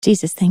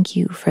Jesus, thank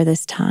you for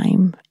this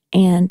time.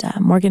 And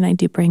Morgan and I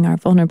do bring our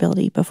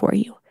vulnerability before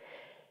you.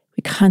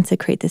 We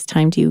consecrate this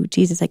time to you.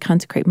 Jesus, I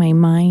consecrate my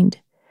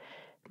mind,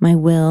 my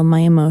will,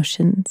 my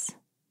emotions,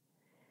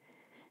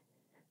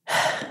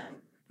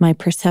 my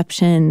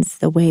perceptions,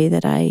 the way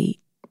that I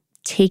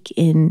take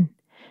in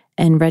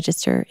and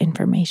register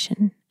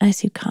information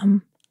as you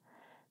come.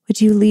 Would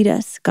you lead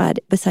us,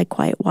 God, beside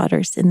quiet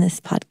waters in this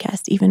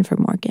podcast, even for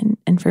Morgan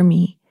and for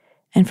me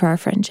and for our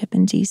friendship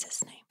in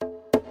Jesus' name.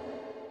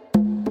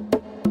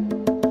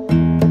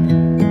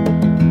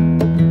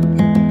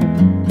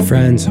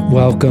 Friends,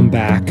 welcome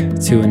back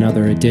to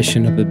another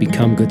edition of the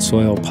Become Good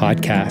Soil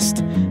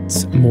podcast.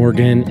 It's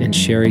Morgan and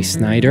Sherry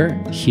Snyder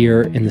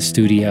here in the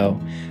studio,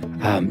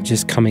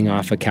 just coming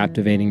off a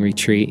captivating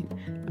retreat.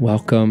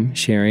 Welcome,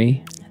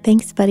 Sherry.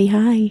 Thanks, buddy.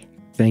 Hi.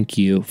 Thank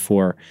you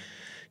for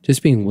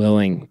just being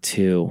willing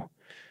to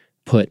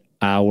put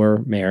our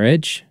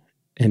marriage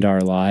and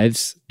our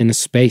lives in a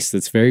space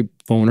that's very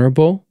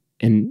vulnerable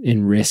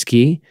and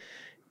risky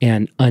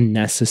and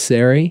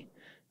unnecessary,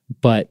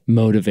 but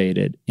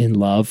motivated in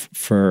love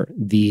for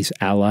these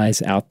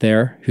allies out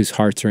there whose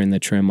hearts are in the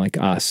trim like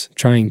us,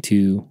 trying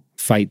to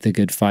fight the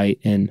good fight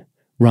and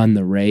run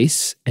the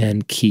race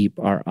and keep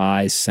our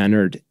eyes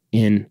centered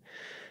in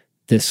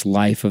this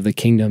life of the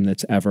kingdom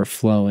that's ever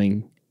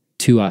flowing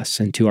to us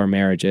and to our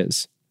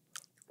marriages.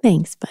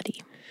 Thanks,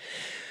 buddy.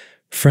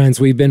 Friends,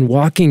 we've been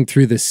walking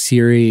through the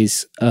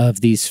series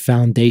of these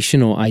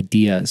foundational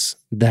ideas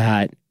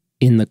that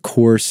in the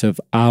course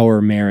of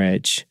our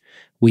marriage,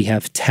 we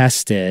have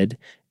tested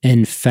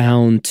and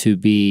found to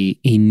be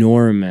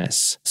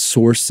enormous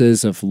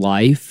sources of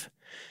life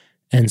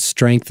and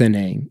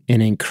strengthening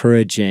and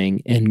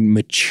encouraging and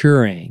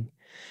maturing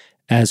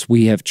as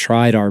we have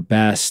tried our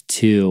best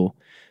to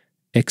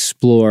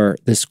explore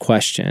this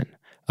question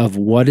of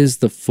what is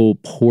the full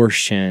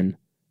portion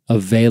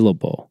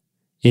available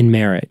in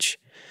marriage?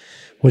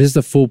 What is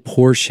the full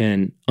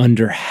portion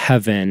under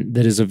heaven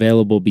that is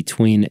available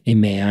between a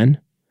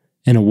man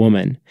and a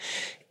woman?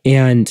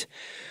 And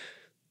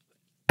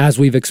as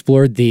we've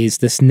explored these,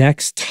 this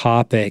next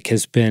topic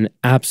has been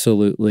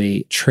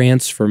absolutely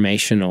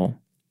transformational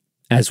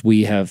as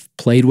we have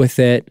played with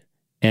it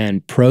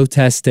and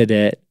protested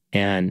it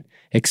and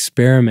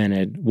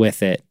experimented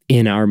with it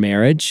in our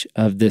marriage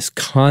of this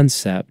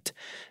concept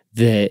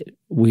that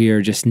we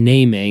are just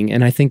naming.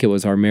 And I think it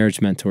was our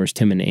marriage mentors,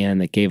 Tim and Ann,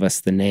 that gave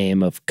us the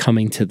name of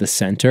coming to the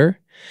center.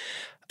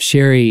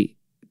 Sherry,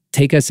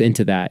 take us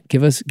into that.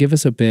 Give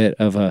us a bit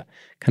of a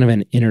kind of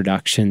an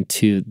introduction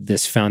to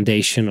this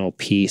foundational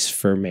piece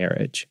for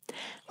marriage.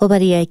 Well,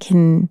 buddy, I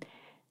can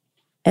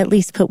at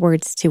least put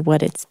words to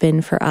what it's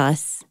been for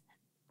us.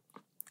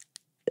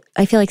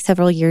 I feel like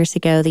several years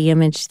ago, the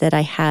image that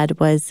I had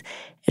was,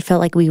 it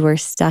felt like we were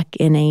stuck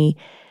in a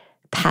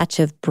patch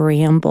of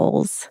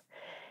brambles,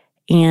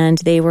 and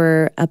they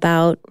were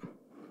about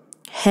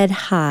head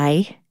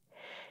high,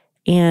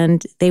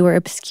 and they were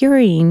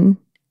obscuring,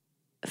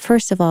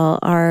 first of all,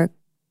 our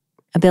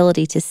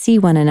ability to see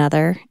one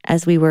another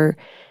as we were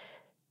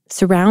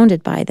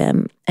surrounded by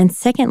them. And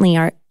secondly,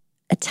 our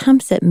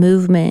attempts at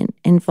movement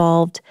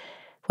involved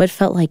what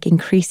felt like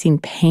increasing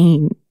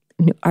pain.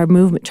 Our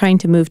movement, trying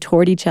to move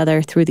toward each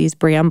other through these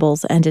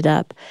brambles, ended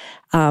up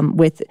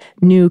with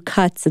new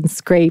cuts and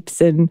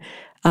scrapes and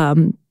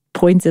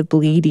points of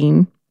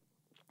bleeding.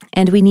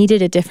 And we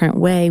needed a different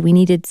way. We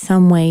needed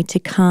some way to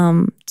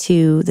come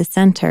to the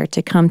center,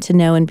 to come to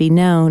know and be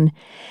known.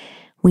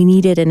 We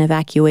needed an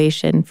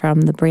evacuation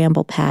from the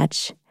bramble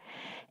patch.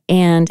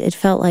 And it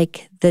felt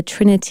like the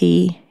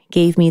Trinity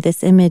gave me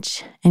this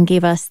image and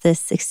gave us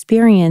this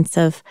experience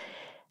of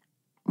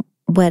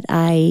what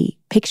I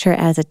picture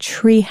as a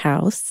tree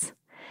house,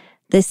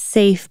 this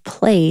safe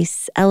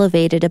place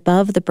elevated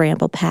above the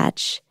bramble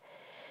patch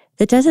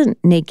that doesn't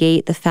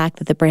negate the fact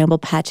that the bramble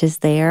patch is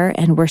there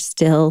and we're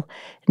still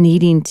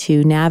needing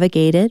to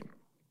navigate it.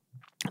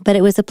 But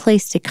it was a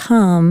place to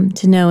come,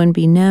 to know and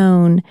be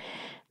known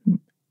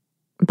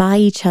by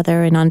each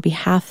other and on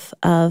behalf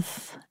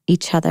of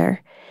each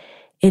other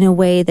in a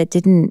way that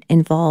didn't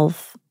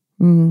involve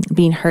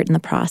being hurt in the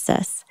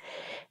process.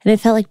 And it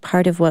felt like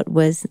part of what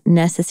was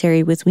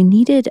necessary was we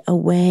needed a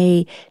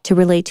way to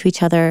relate to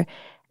each other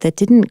that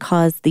didn't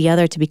cause the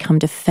other to become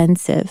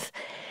defensive.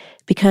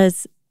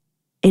 Because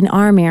in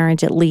our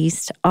marriage, at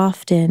least,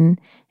 often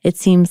it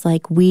seems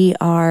like we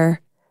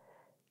are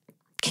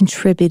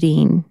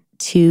contributing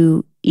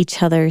to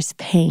each other's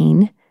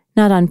pain,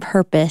 not on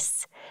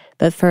purpose,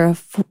 but for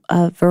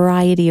a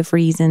variety of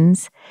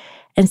reasons.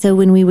 And so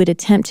when we would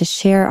attempt to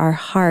share our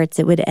hearts,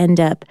 it would end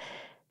up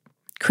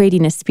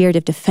creating a spirit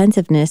of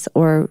defensiveness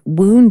or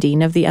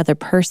wounding of the other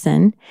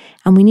person.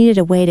 And we needed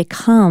a way to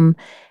come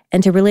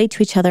and to relate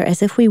to each other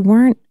as if we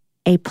weren't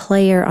a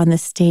player on the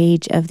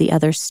stage of the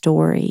other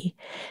story.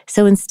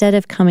 So instead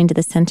of coming to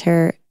the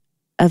center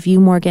of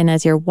you, Morgan,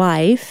 as your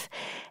wife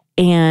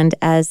and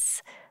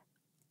as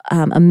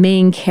a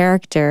main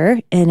character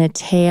in a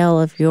tale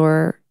of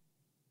your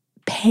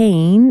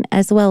pain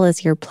as well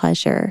as your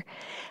pleasure,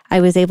 I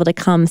was able to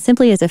come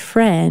simply as a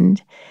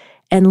friend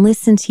and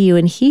listen to you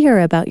and hear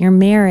about your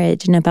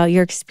marriage and about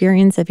your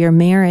experience of your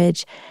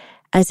marriage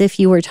as if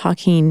you were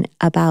talking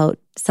about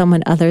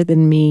someone other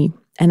than me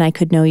and I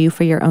could know you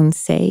for your own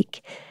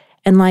sake.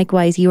 And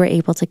likewise, you were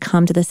able to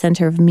come to the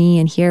center of me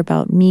and hear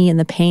about me and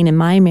the pain in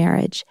my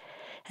marriage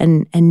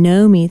and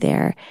know me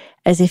there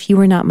as if you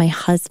were not my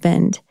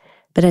husband,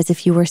 but as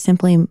if you were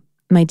simply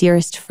my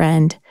dearest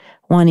friend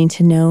wanting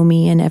to know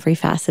me in every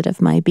facet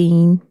of my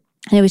being.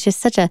 And it was just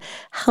such a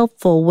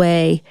helpful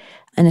way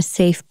and a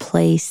safe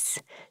place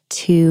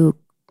to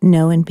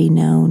know and be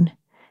known.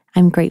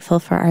 I'm grateful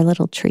for our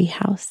little tree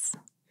house.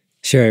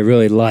 Sure, I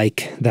really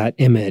like that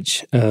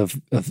image of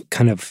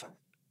kind of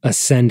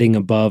ascending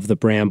above the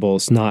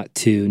brambles, not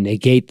to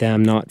negate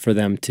them, not for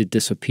them to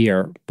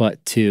disappear,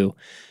 but to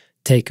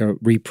take a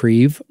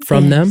reprieve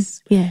from them.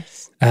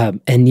 Yes.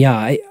 And yeah,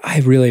 I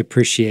really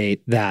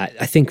appreciate that.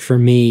 I think for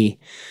me,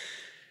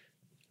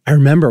 I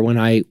remember when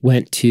I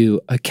went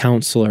to a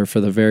counselor for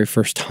the very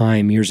first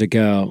time years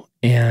ago,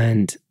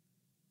 and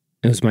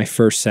it was my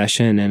first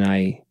session, and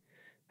I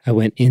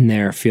went in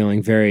there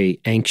feeling very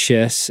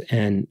anxious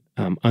and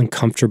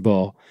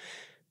uncomfortable.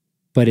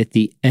 But at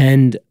the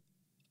end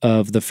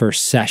of the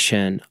first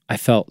session, I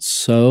felt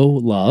so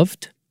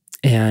loved,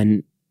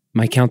 and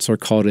my counselor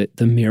called it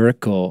the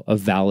miracle of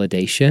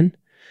validation.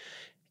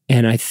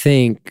 And I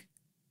think,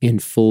 in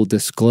full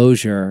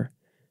disclosure,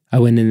 I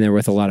went in there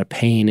with a lot of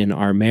pain in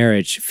our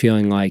marriage,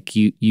 feeling like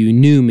you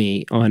knew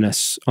me on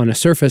a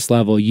surface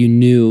level. You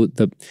knew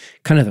the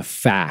kind of the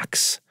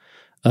facts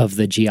of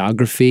the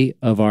geography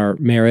of our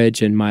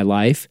marriage and my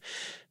life,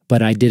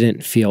 but I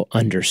didn't feel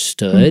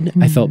understood.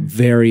 Mm-hmm. I felt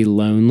very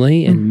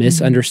lonely and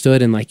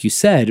misunderstood. And like you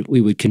said,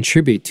 we would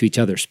contribute to each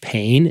other's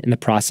pain in the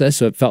process.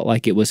 So it felt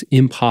like it was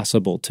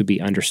impossible to be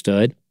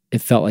understood.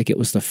 It felt like it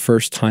was the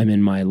first time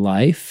in my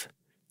life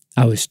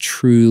I was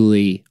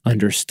truly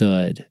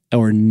understood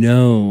or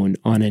known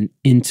on an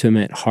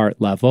intimate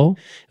heart level.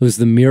 It was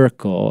the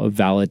miracle of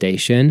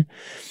validation.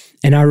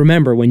 And I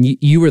remember when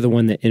you were the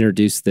one that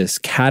introduced this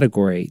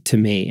category to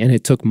me, and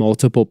it took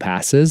multiple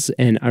passes.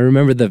 And I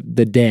remember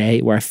the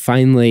day where I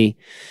finally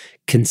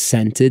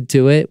consented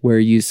to it, where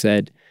you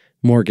said,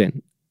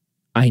 Morgan,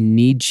 I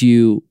need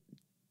you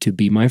to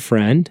be my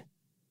friend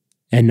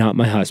and not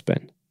my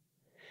husband.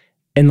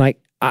 And like,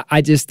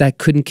 I just, that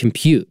couldn't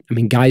compute. I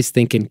mean, guys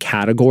think in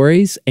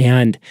categories,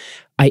 and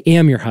I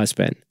am your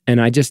husband, and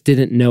I just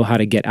didn't know how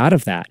to get out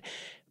of that.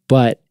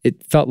 But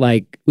it felt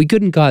like we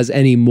couldn't cause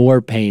any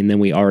more pain than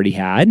we already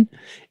had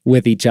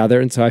with each other.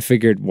 And so I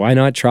figured, why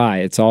not try?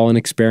 It's all an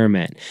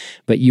experiment.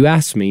 But you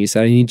asked me, you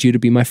said, I need you to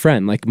be my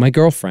friend, like my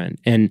girlfriend,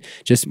 and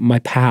just my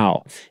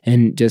pal,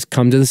 and just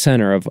come to the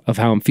center of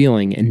how I'm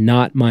feeling, and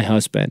not my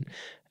husband.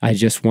 I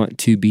just want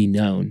to be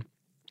known.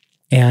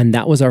 And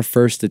that was our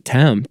first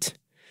attempt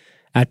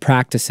at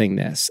practicing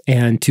this.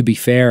 And to be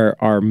fair,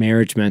 our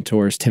marriage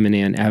mentors, Tim and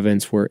Ann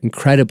Evans, were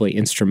incredibly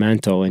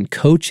instrumental in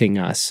coaching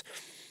us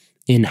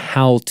in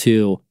how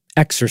to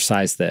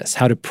exercise this,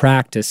 how to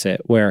practice it,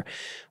 where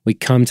we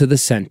come to the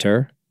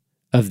center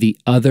of the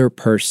other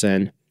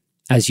person,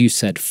 as you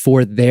said,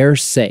 for their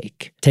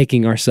sake,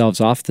 taking ourselves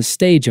off the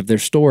stage of their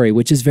story,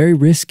 which is very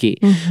risky.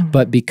 Mm-hmm.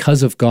 But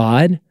because of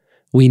God,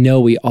 we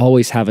know we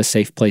always have a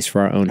safe place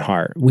for our own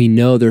heart. We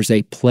know there's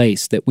a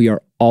place that we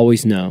are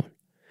always known,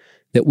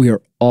 that we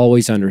are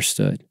always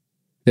understood,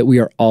 that we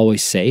are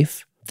always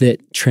safe,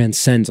 that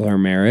transcends our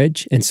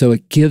marriage. And so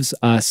it gives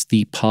us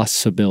the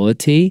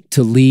possibility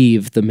to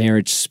leave the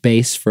marriage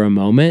space for a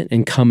moment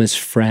and come as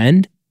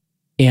friend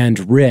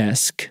and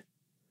risk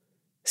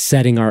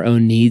setting our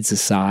own needs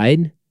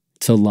aside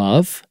to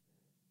love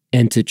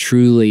and to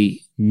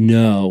truly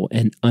know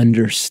and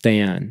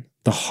understand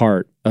the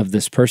heart of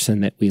this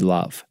person that we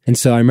love. And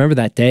so I remember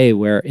that day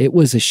where it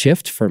was a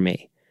shift for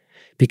me,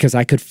 because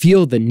I could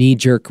feel the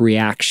knee-jerk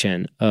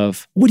reaction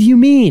of, what do you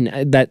mean?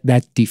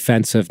 That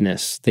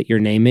defensiveness that you're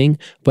naming.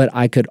 But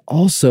I could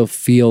also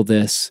feel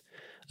this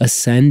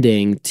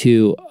ascending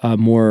to a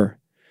more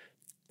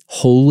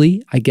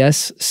holy, I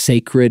guess,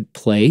 sacred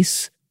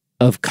place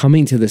of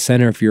coming to the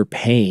center of your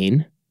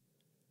pain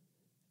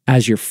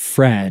as your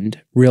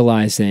friend,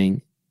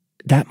 realizing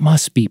that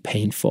must be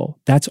painful.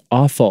 That's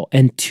awful.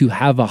 And to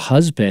have a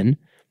husband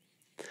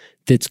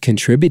that's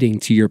contributing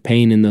to your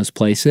pain in those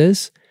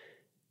places,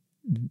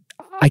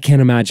 I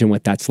can't imagine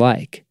what that's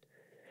like.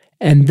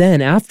 And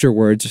then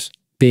afterwards,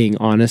 being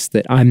honest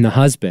that I'm the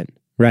husband,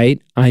 right?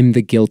 I'm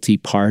the guilty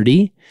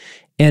party,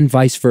 and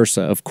vice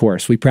versa, of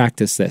course. We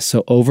practice this.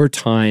 So over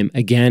time,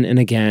 again and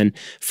again,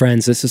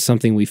 friends, this is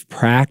something we've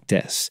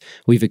practiced,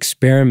 we've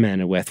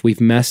experimented with,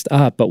 we've messed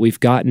up, but we've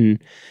gotten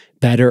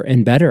better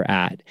and better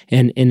at,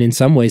 and in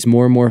some ways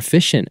more and more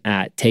efficient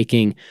at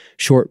taking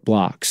short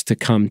blocks to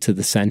come to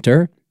the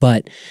center.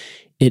 But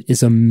it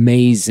is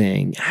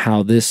amazing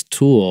how this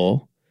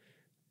tool,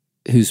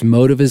 whose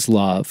motive is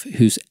love,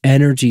 whose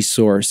energy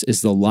source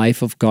is the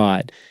life of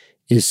God,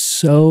 is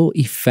so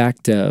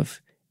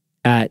effective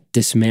at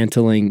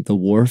dismantling the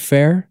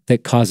warfare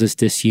that causes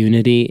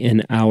disunity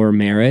in our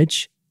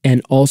marriage,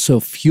 and also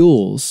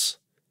fuels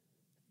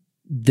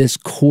this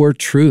core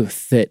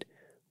truth that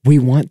we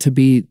want to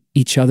be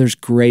each other's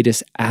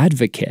greatest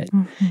advocate.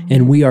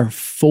 And we are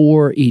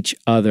for each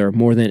other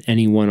more than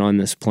anyone on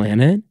this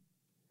planet.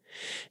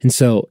 And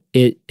so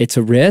it's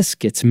a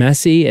risk, it's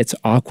messy, it's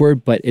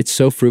awkward, but it's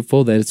so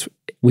fruitful that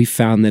we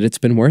found that it's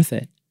been worth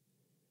it.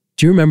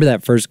 Do you remember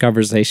that first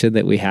conversation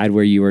that we had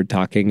where you were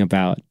talking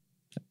about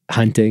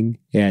hunting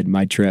and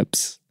my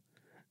trips?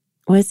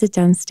 Was it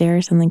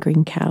downstairs on the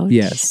green couch?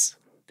 Yes.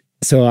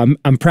 So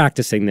I'm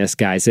practicing this,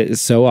 guys. It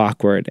is so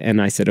awkward.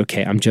 And I said,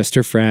 okay, I'm just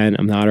her friend.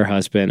 I'm not her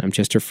husband. I'm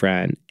just her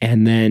friend.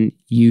 And then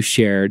you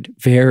shared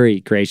very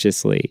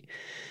graciously,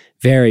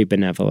 very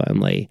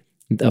benevolently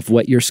of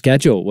what your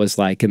schedule was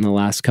like in the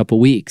last couple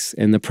weeks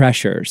and the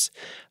pressures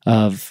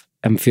of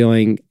I'm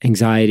feeling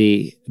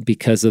anxiety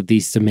because of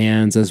these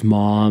demands as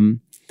mom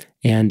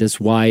and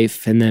as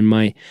wife. And then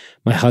my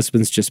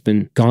husband's just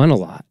been gone a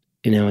lot.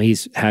 You know,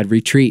 he's had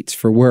retreats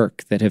for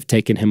work that have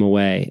taken him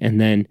away. And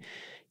then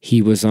he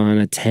was on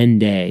a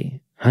 10-day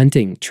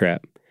hunting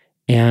trip.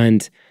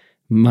 And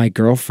my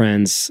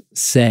girlfriends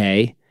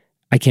say,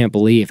 I can't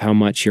believe how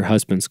much your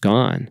husband's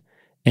gone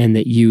and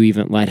that you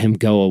even let him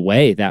go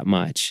away that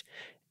much.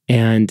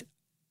 And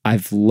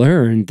I've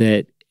learned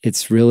that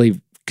it's really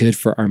good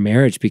for our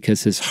marriage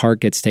because his heart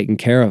gets taken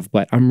care of,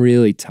 but I'm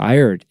really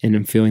tired and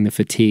I'm feeling the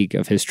fatigue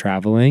of his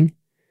traveling.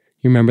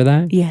 You remember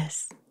that?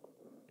 Yes.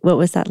 What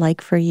was that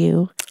like for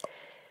you?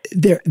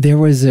 There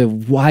was a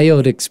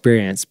wild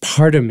experience.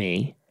 Part of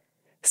me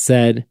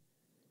said,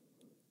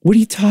 what are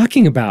you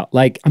talking about?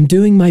 Like, I'm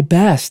doing my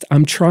best.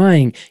 I'm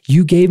trying.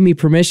 You gave me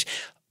permission.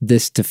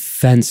 This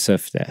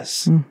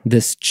defensiveness,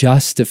 this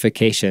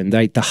justification,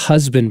 like the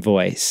husband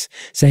voice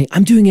saying,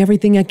 I'm doing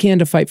everything I can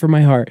to fight for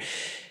my heart.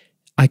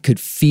 I could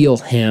feel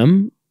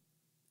him.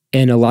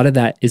 And a lot of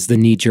that is the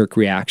knee-jerk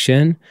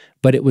reaction.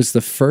 But it was the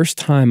first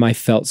time I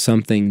felt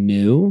something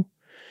new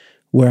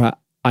where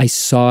I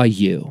saw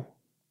you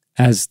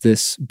as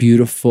this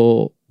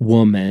beautiful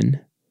woman,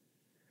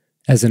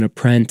 as an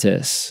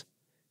apprentice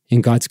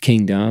in God's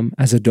kingdom,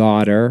 as a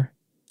daughter,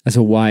 as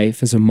a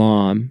wife, as a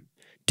mom,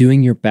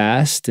 doing your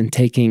best and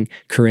taking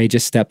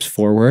courageous steps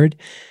forward.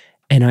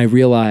 And I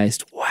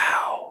realized,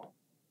 wow,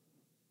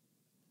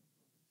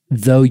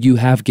 though you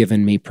have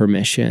given me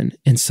permission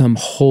in some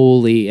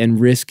holy and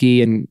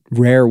risky and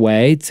rare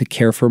way to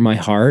care for my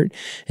heart,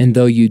 and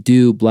though you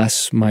do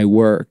bless my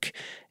work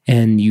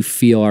and you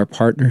feel our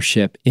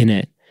partnership in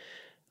it,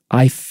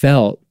 I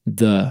felt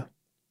the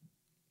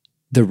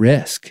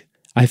risk.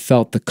 I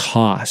felt the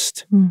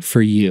cost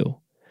for you.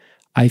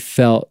 I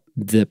felt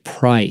the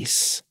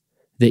price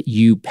that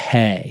you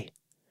pay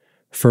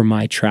for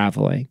my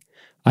traveling.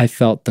 I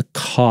felt the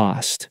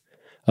cost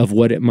of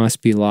what it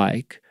must be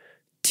like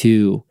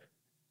to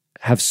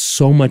have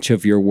so much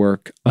of your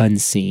work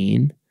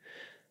unseen,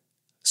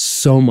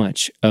 so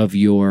much of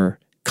your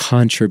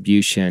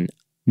contribution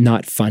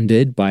not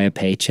funded by a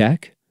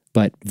paycheck,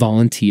 but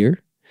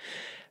volunteer.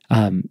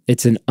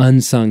 It's an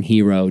unsung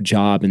hero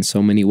job in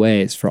so many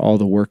ways for all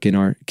the work in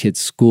our kids'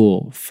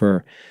 school,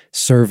 for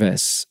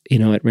service,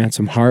 at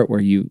Ransom Heart,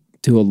 where you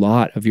do a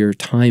lot of your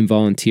time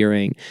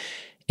volunteering,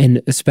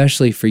 and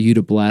especially for you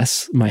to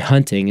bless my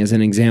hunting as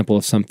an example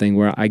of something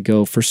where I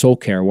go for soul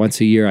care.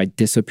 Once a year, I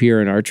disappear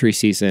in archery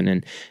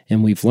season,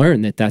 and we've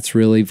learned that that's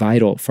really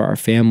vital for our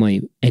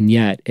family, and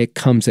yet it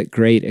comes at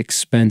great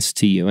expense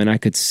to you. And I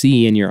could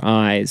see in your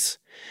eyes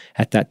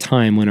at that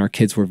time when our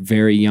kids were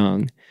very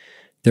young,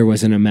 there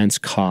was an immense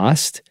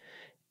cost,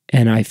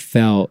 and I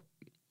felt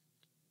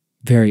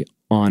very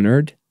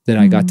honored that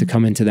I got to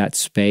come into that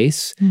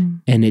space,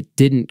 and it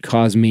didn't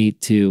cause me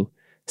to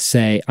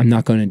say, I'm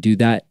not going to do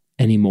that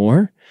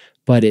anymore,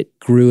 but it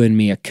grew in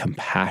me a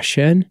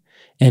compassion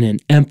and an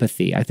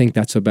empathy. I think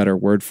that's a better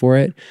word for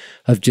it,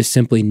 of just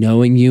simply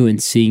knowing you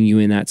and seeing you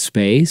in that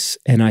space.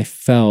 And I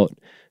felt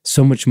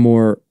so much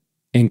more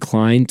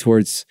inclined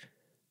towards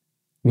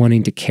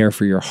wanting to care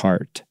for your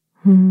heart.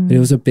 It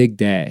was a big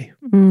day.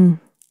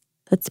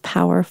 That's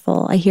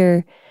powerful. I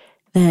hear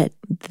that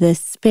the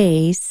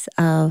space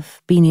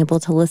of being able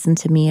to listen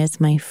to me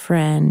as my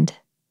friend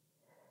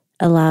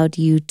allowed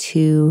you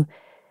to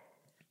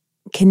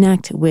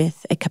connect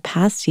with a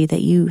capacity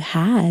that you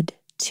had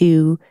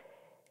to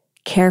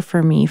care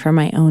for me for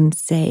my own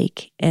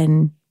sake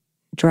and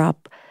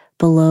drop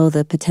below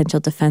the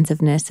potential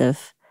defensiveness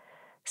of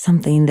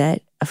something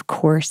that, of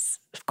course,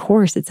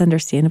 it's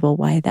understandable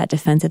why that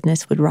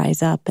defensiveness would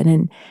rise up.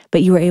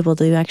 But you were able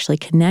to actually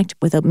connect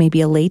with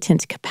maybe a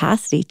latent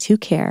capacity to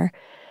care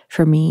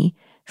for me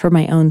for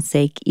my own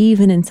sake,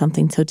 even in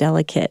something so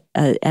delicate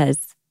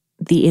as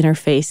the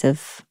interface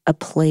of a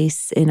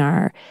place in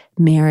our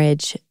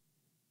marriage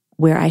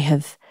where I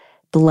have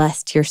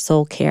blessed your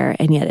soul care,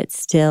 and yet it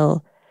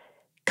still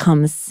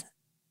comes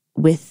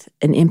with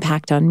an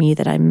impact on me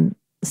that I'm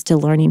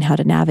still learning how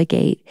to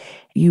navigate.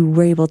 You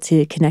were able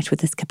to connect with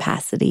this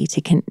capacity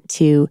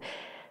to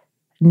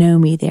know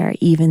me there,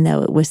 even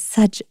though it was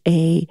such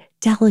a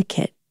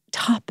delicate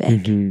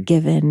topic,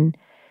 given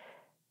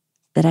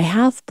that I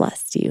have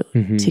blessed you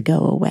to go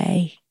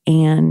away.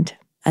 And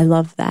I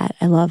love that.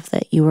 I love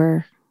that you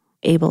were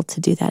able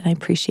to do that. And I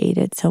appreciate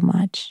it so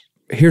much.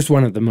 here's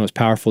one of the most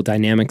powerful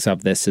dynamics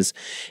of this is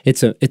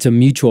it's a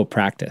mutual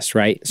practice,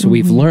 right? So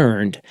we've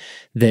learned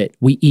that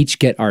we each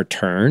get our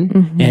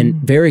turn, and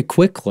very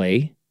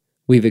quickly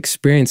we've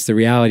experienced the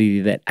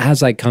reality that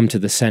as I come to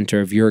the center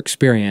of your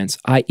experience,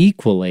 I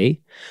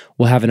equally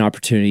will have an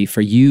opportunity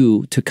for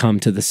you to come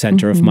to the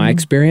center of my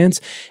experience.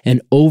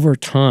 And over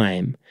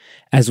time,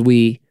 as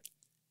we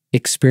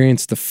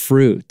experience the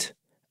fruit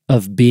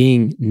of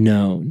being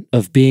known,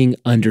 of being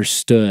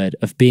understood,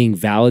 of being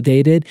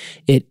validated,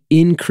 it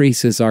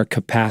increases our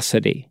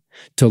capacity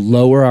to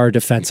lower our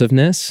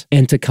defensiveness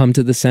and to come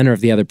to the center of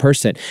the other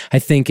person. I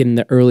think in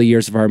the early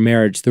years of our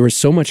marriage, there was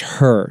so much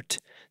hurt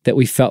that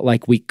we felt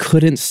like we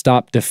couldn't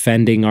stop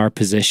defending our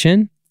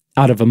position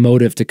out of a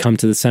motive to come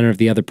to the center of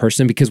the other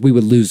person because we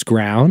would lose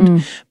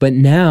ground. But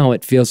now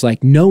it feels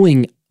like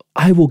knowing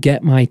I will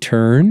get my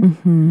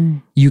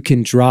turn, you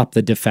can drop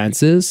the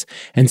defenses.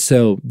 And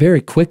so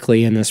very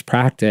quickly in this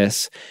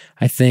practice,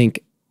 I think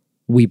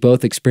we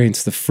both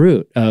experience the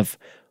fruit of,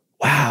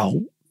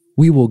 wow,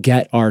 we will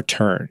get our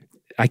turn.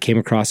 I came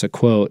across a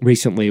quote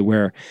recently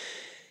where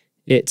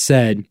it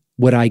said,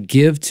 "What I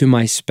give to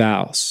my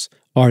spouse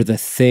are the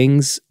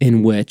things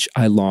in which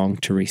I long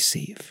to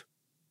receive."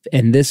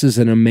 And this is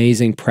an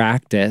amazing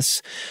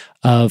practice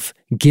of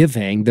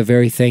giving the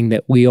very thing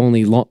that we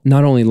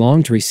not only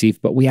long to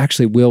receive, but we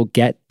actually will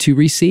get to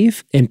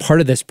receive. And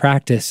part of this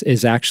practice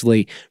is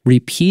actually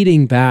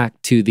repeating back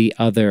to the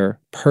other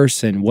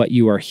person what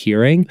you are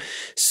hearing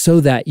so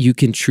that you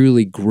can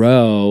truly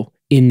grow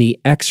in the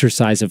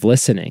exercise of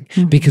listening,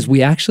 because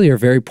we actually are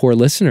very poor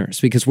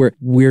listeners because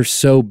we're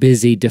so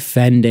busy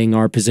defending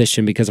our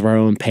position because of our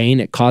own pain.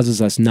 It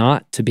causes us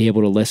not to be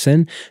able to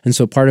listen. And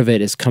so part of it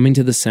is coming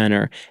to the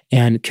center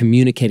and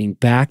communicating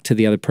back to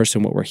the other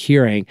person what we're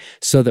hearing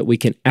so that we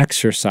can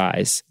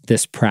exercise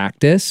this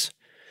practice.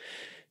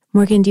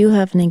 Morgan, do you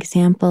have an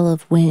example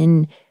of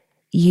when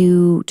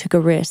you took a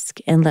risk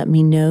and let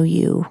me know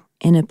you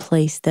in a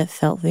place that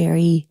felt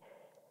very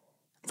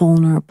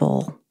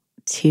vulnerable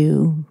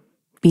to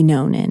be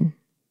known in?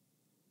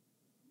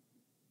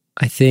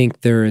 I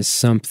think there is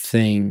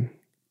something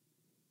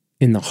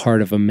in the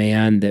heart of a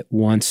man that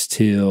wants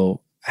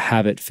to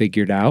have it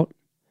figured out,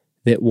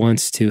 that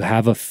wants to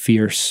have a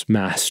fierce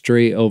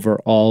mastery over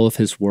all of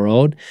his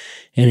world.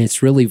 And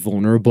it's really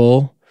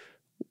vulnerable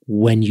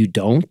when you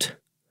don't,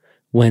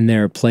 when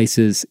there are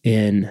places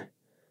in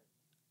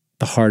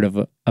the heart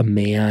of a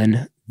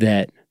man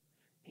that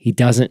he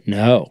doesn't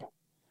know,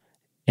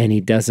 and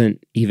he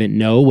doesn't even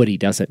know what he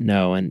doesn't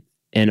know. And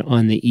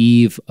on the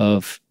eve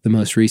of the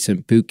most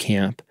recent boot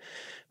camp,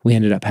 we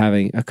ended up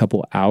having a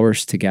couple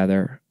hours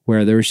together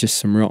where there was just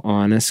some real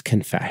honest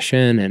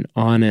confession and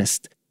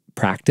honest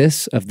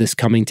practice of this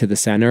coming to the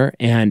center.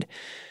 And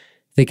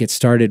I think it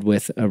started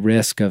with a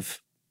risk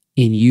of,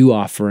 in you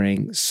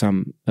offering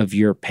some of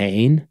your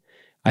pain,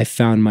 I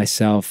found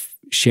myself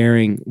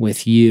sharing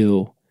with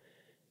you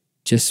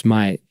just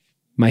my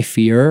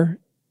fear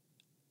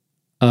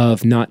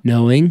of not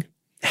knowing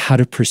how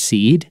to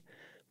proceed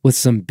with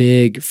some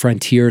big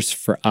frontiers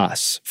for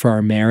us, for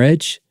our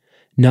marriage,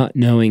 not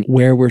knowing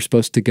where we're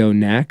supposed to go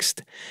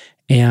next,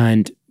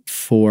 and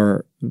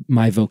for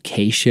my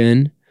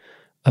vocation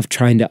of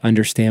trying to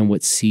understand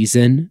what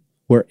season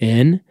we're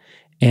in,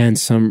 and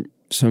some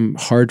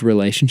hard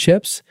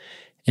relationships,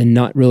 and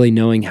not really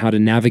knowing how to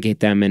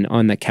navigate them. And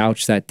on the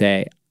couch that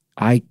day,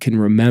 I can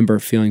remember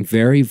feeling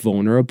very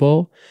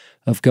vulnerable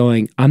of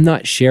going, I'm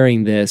not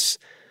sharing this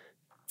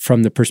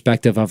from the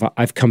perspective of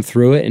I've come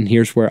through it and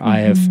here's where I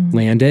have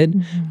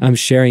landed. I'm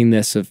sharing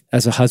this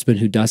as a husband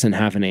who doesn't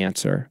have an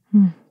answer.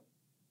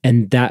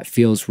 And that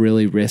feels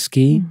really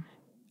risky.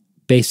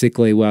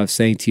 Basically, what I was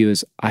saying to you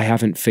is I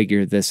haven't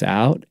figured this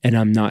out and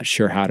I'm not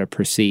sure how to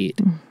proceed.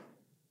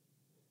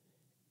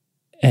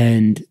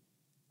 And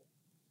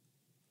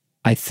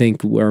I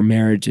think our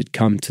marriage had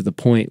come to the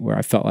point where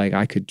I felt like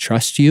I could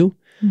trust you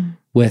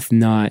with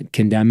not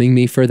condemning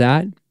me for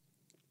that,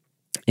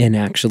 and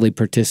actually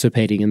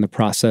participating in the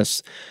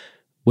process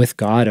with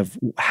God of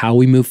how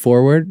we move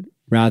forward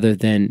rather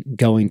than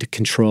going to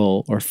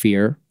control or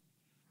fear.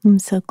 I'm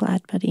so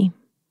glad, buddy.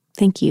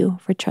 Thank you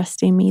for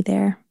trusting me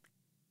there.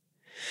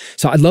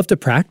 So I'd love to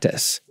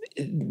practice.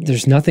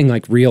 There's nothing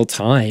like real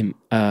time.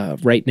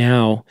 Right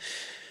now,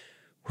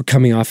 we're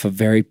coming off a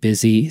very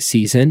busy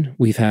season.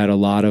 We've had a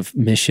lot of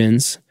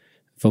missions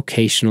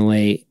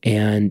vocationally,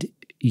 and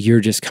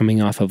you're just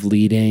coming off of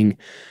leading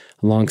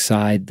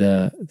alongside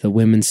the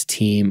women's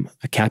team,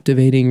 a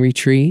captivating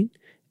retreat.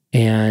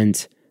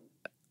 And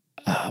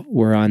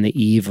we're on the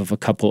eve of a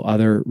couple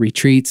other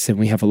retreats, and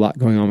we have a lot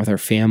going on with our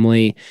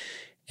family.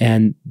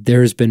 And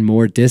there's been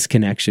more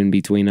disconnection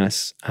between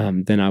us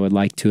than I would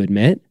like to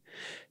admit.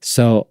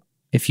 So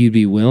if you'd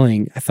be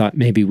willing, I thought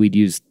maybe we'd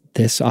use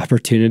this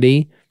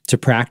opportunity to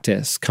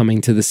practice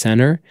coming to the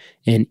center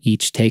and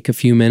each take a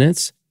few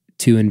minutes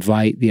to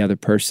invite the other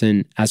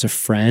person as a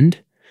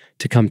friend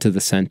to come to the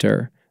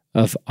center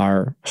of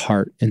our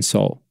heart and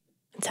soul.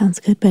 Sounds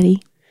good,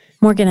 buddy.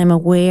 Morgan, I'm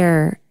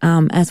aware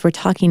as we're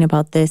talking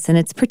about this, and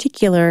it's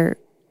particular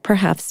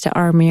perhaps to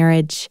our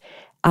marriage,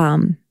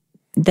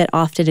 that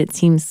often it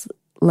seems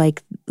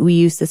like we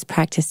use this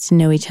practice to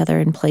know each other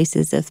in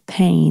places of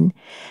pain,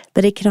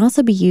 but it can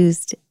also be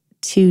used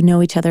to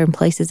know each other in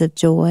places of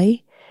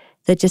joy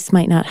that just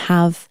might not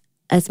have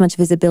as much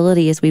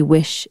visibility as we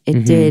wish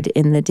it did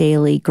in the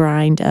daily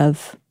grind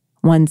of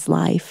one's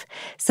life.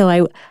 So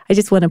I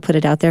just want to put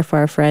it out there for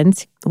our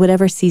friends.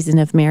 Whatever season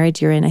of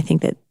marriage you're in, I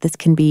think that this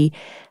can be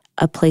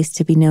a place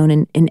to be known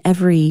in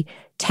every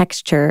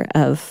texture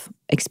of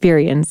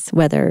experience,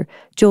 whether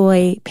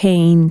joy,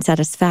 pain,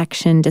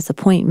 satisfaction,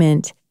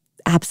 disappointment,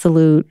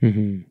 absolute,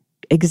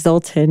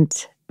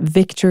 exultant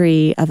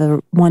victory of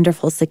a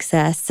wonderful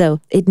success.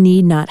 So it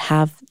need not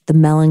have the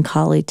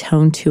melancholy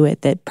tone to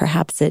it that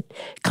perhaps it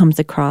comes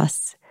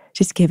across,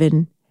 just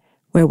given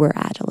where we're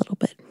at a little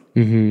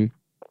bit.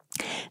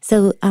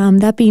 So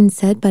that being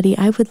said, buddy,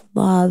 I would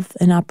love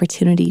an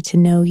opportunity to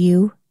know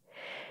you,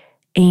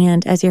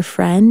 and as your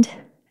friend,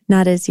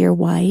 not as your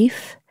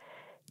wife,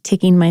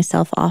 taking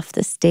myself off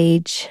the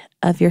stage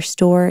of your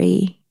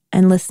story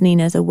and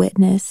listening as a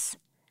witness.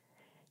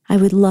 I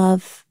would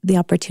love the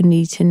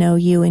opportunity to know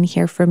you and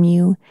hear from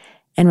you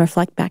and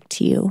reflect back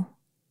to you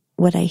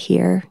what I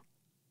hear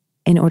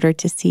in order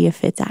to see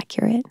if it's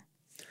accurate.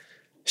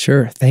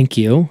 Sure. Thank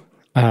you.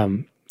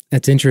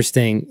 It's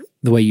interesting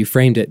the way you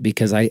framed it,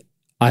 because I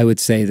would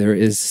say there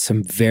is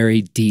some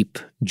very deep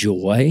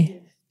joy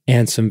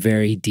and some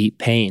very deep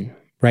pain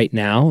right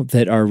now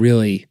that are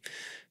really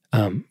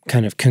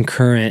kind of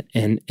concurrent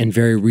and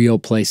very real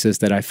places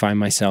that I find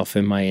myself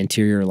in my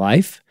interior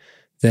life,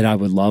 that I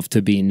would love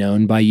to be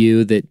known by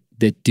you,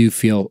 that do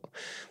feel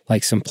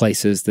like some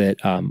places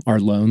that are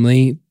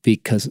lonely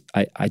because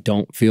I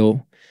don't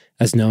feel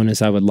as known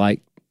as I would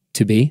like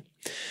to be.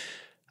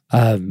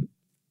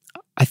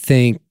 I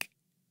think,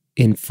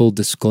 in full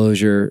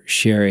disclosure,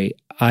 Sherry,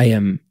 I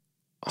am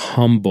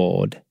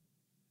humbled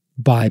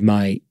by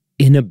my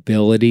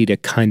inability to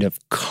kind of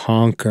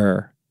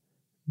conquer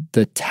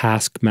the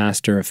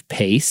taskmaster of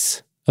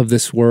pace of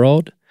this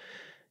world.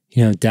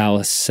 You know,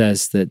 Dallas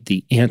says that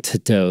the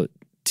antidote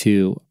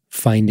to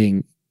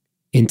finding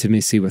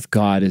intimacy with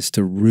God is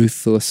to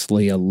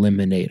ruthlessly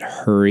eliminate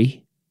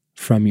hurry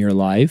from your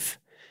life.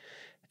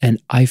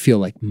 And I feel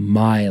like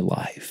my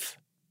life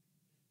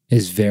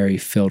is very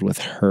filled with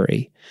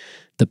hurry.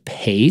 The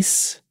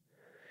pace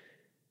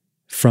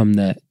from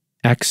the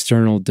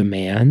external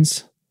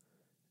demands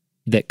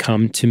that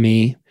come to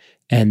me,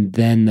 and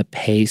then the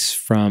pace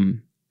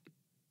from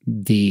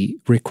the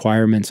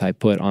requirements I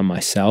put on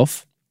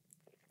myself,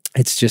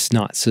 it's just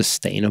not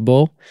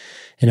sustainable.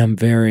 And I'm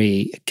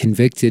very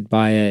convicted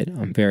by it.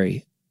 I'm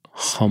very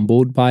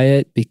humbled by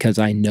it because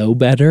I know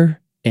better.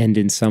 And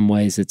in some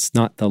ways, it's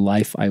not the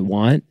life I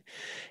want.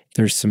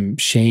 There's some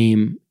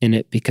shame in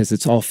it because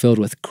it's all filled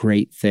with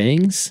great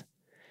things.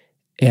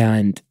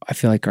 And I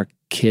feel like our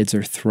kids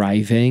are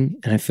thriving.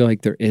 And I feel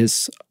like there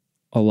is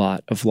a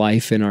lot of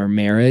life in our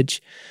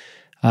marriage.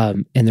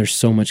 And there's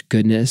so much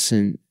goodness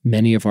in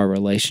many of our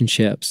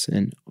relationships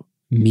and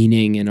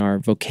meaning in our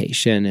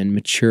vocation and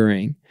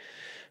maturing.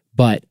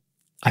 But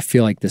I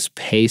feel like this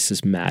pace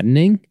is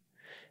maddening,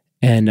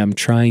 and I'm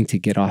trying to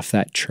get off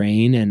that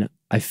train. And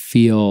I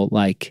feel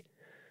like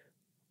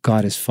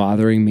God is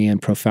fathering me in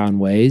profound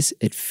ways.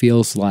 It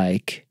feels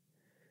like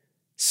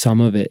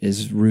some of it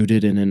is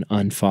rooted in an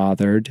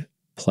unfathered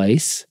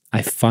place.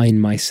 I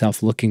find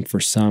myself looking for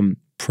some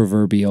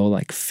proverbial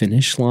like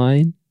finish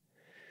line.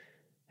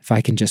 If I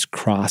can just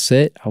cross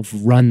it, I'll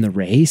run the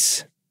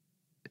race.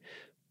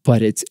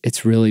 But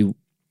it's really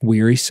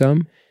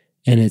wearisome,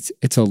 and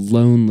it's a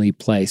lonely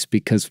place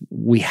because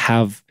we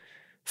have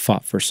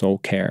fought for soul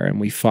care and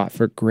we fought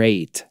for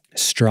great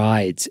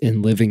strides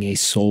in living a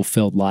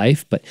soul-filled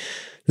life. But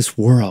this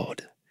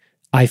world,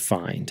 I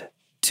find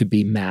to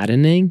be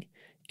maddening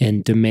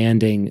and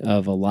demanding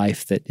of a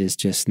life that is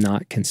just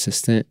not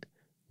consistent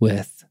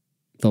with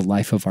the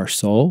life of our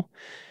soul.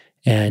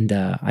 And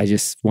I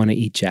just want to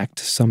eject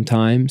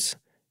sometimes,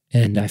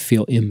 and I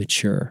feel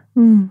immature.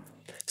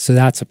 So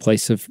that's a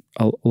place of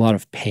a lot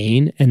of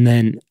pain. And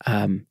then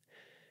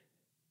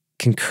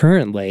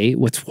concurrently,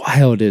 what's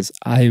wild is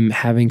I'm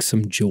having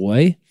some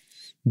joy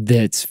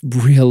that's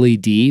really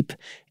deep.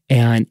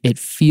 And it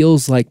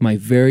feels like my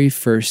very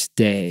first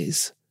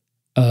days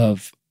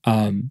of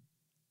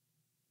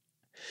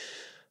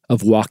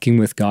walking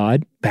with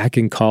God back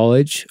in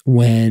college,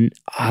 when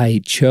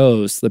I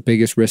chose the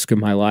biggest risk of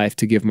my life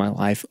to give my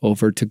life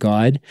over to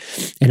God.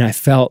 And I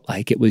felt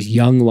like it was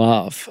young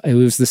love. It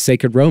was the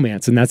Sacred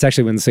Romance. And that's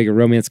actually when the Sacred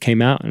Romance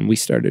came out, and we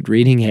started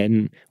reading it,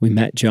 and we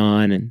met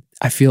John. And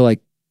I feel like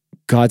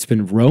God's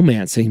been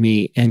romancing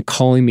me and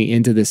calling me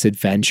into this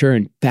adventure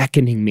and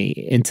beckoning me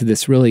into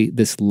this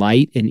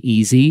light and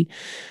easy.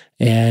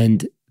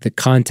 And the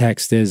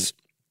context is,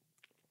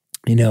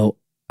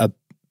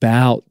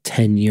 about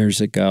 10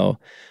 years ago,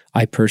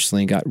 I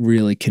personally got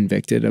really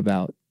convicted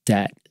about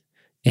debt,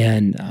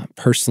 and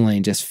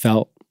personally just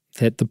felt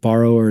that the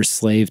borrower is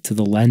slave to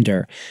the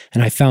lender.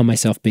 And I found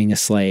myself being a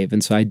slave.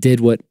 And so I did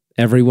what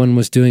everyone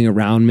was doing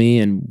around me,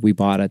 and we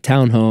bought a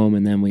townhome,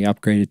 and then we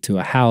upgraded to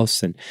a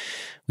house, and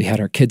we had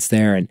our kids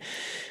there.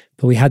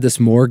 But we had this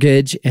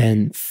mortgage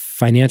and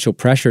financial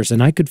pressures,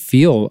 and I could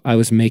feel I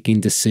was making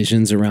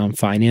decisions around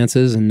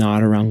finances and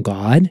not around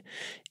God.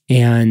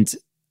 And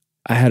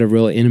I had a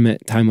real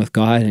intimate time with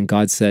God, and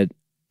God said,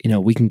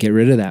 we can get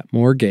rid of that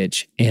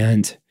mortgage.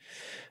 And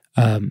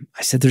I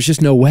said, there's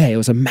just no way. It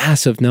was a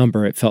massive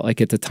number, it felt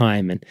like at the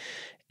time.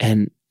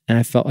 And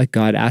I felt like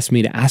God asked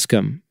me to ask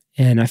him.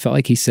 And I felt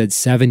like he said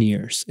 7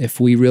 years. If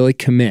we really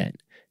commit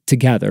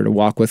together to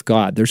walk with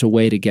God, there's a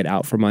way to get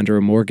out from under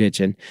a mortgage.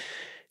 And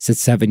said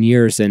 7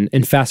 years.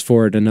 And fast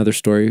forward, another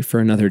story for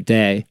another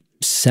day.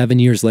 7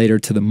 years later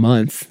to the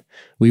month,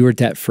 we were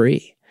debt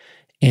free.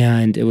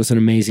 And it was an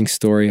amazing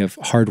story of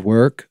hard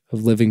work,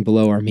 of living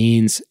below our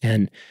means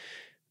and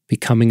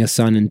becoming a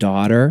son and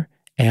daughter,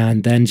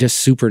 and then just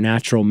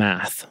supernatural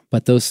math.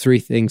 But those three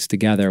things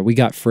together, we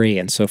got free.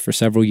 And so for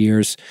several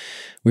years,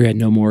 we had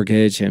no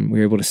mortgage, and we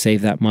were able to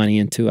save that money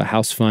into a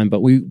house fund.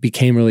 But we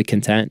became really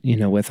content,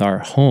 with our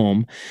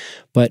home.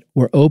 But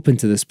we're open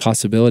to this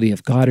possibility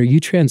of, God, are you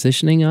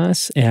transitioning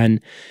us? And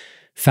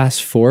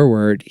fast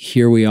forward,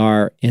 here we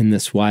are in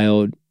this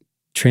wild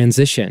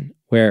transition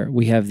where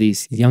we have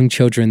these young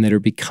children that are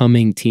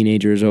becoming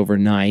teenagers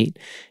overnight,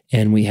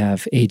 and we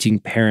have aging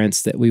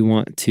parents that we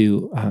want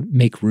to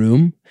make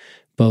room,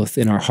 both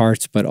in our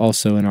hearts, but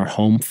also in our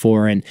home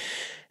for. And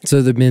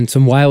so there've been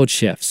some wild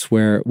shifts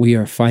where we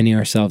are finding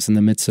ourselves in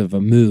the midst of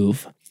a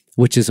move,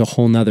 which is a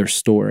whole nother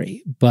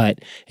story. But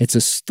it's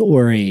a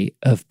story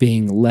of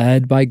being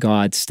led by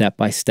God step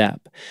by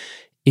step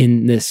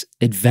in this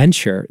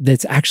adventure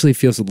that actually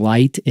feels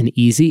light and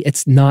easy.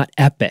 It's not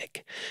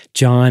epic.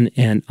 John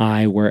and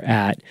I were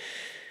at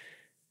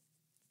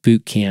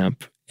boot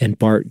camp, and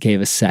Bart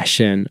gave a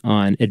session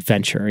on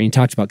adventure. And he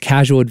talked about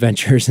casual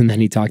adventures, and then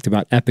he talked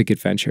about epic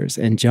adventures.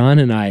 And John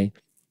and I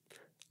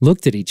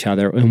looked at each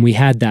other, and we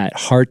had that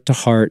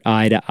heart-to-heart,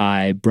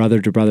 eye-to-eye,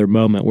 brother-to-brother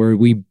moment where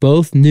we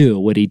both knew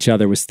what each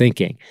other was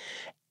thinking.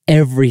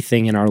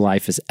 Everything in our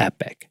life is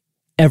epic.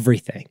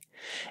 Everything.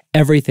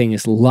 Everything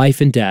is life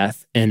and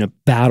death and a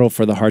battle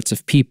for the hearts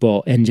of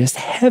people and just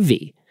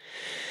heavy.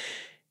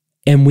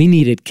 And we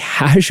needed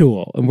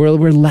casual. And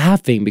we're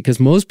laughing because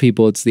most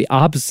people, it's the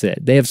opposite.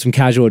 They have some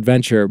casual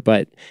adventure,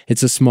 but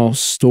it's a small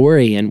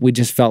story. And we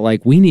just felt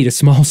like we need a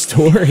small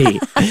story.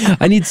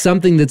 I need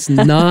something that's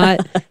not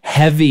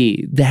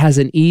heavy, that has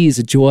an ease,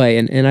 a joy.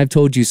 And I've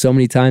told you so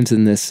many times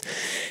in this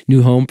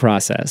new home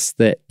process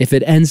that if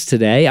it ends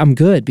today, I'm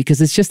good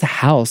because it's just a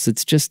house.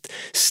 It's just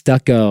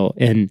stucco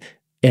and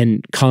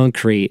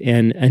concrete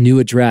and a new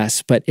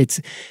address, but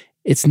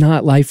it's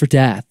not life or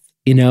death.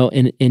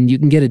 And you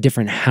can get a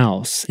different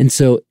house. And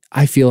so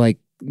I feel like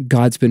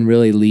God's been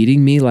really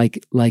leading me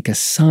like a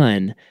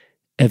son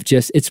of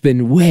it's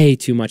been way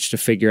too much to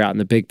figure out in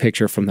the big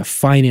picture, from the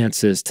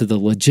finances to the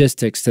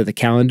logistics to the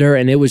calendar.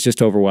 And it was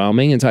just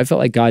overwhelming. And so I felt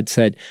like God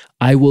said,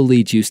 I will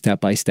lead you step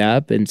by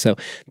step. And so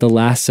the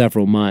last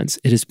several months,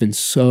 it has been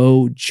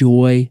so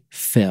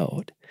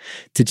joy-filled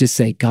to just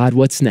say, God,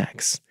 what's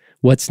next?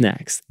 What's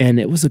next? And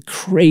it was a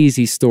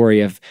crazy story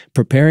of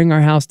preparing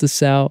our house to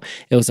sell.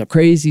 It was a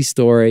crazy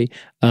story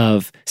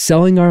of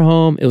selling our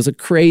home. It was a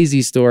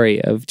crazy story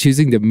of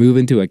choosing to move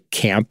into a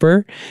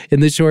camper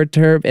in the short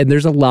term. And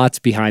there's a lot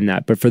behind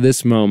that. But for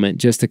this moment,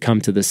 just to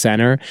come to the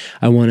center,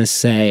 I want to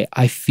say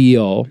I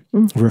feel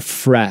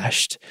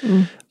refreshed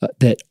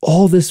that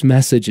all this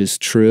message is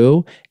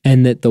true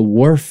and that the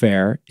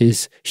warfare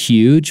is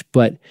huge,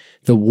 but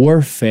the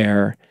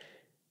warfare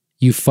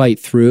you fight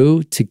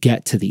through to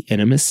get to the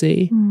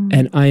intimacy.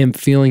 And I am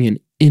feeling an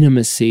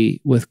intimacy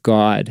with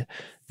God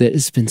that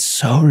has been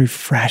so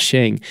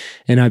refreshing.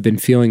 And I've been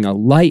feeling a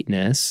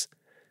lightness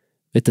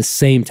at the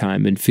same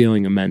time and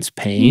feeling immense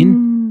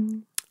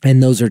pain.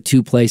 And those are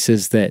two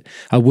places that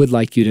I would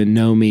like you to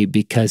know me,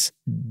 because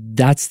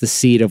that's the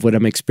seed of what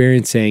I'm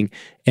experiencing.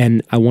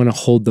 And I want to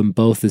hold them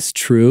both as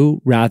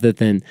true rather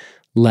than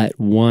let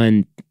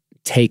one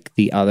take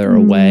the other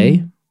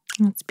away.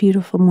 That's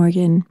beautiful,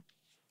 Morgan.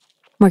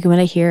 Morgan, what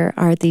I hear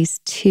are these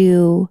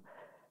two,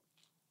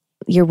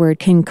 your word,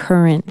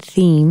 concurrent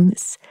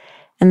themes.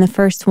 And the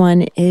first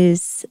one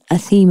is a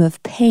theme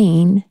of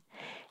pain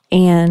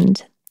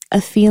and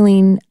a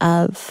feeling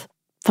of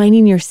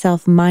finding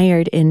yourself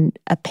mired in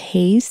a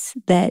pace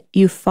that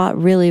you fought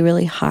really,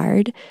 really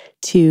hard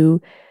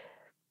to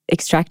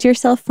extract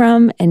yourself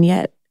from, and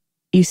yet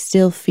you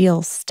still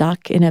feel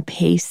stuck in a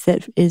pace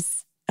that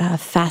is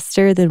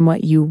faster than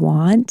what you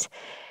want.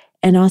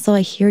 And also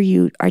I hear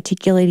you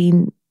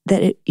articulating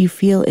that you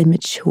feel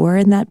immature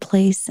in that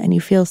place, and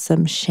you feel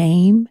some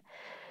shame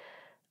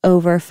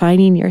over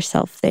finding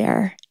yourself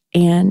there,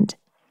 and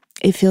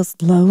it feels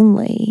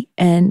lonely.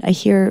 And I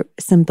hear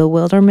some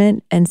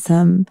bewilderment and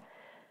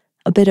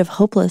a bit of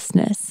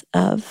hopelessness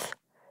of,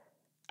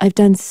 I've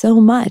done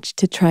so much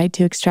to try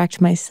to extract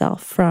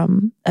myself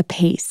from a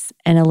pace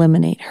and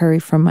eliminate hurry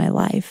from my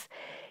life,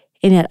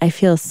 and yet I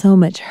feel so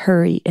much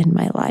hurry in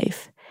my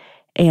life.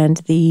 And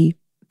the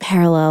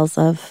parallels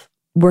of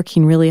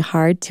working really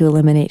hard to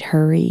eliminate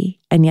hurry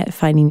and yet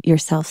finding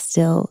yourself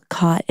still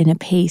caught in a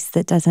pace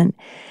that doesn't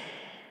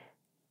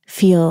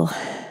feel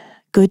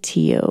good to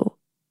you.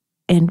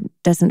 and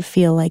doesn't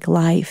feel like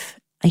life.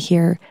 I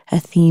hear a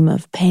theme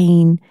of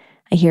pain.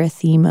 I hear a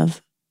theme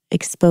of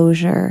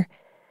exposure,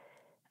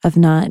 of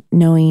not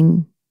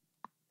knowing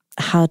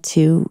how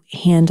to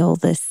handle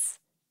this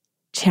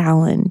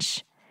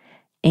challenge,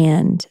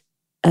 and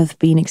of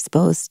being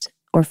exposed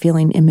or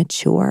feeling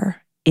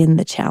immature in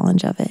the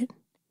challenge of it.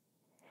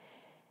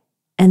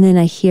 And then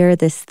I hear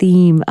this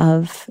theme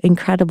of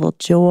incredible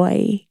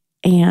joy.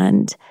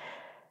 And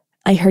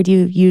I heard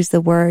you use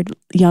the word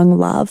young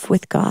love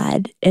with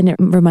God. And it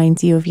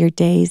reminds you of your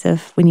days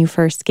of when you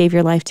first gave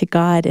your life to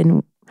God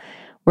and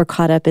were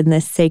caught up in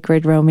this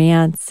sacred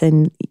romance.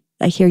 And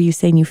I hear you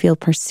saying you feel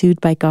pursued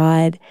by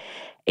God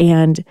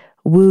and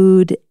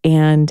wooed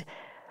and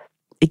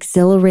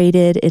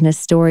exhilarated in a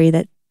story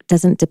that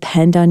doesn't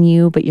depend on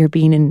you, but you're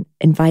being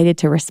invited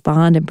to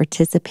respond and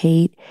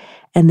participate.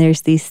 And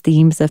there's these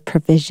themes of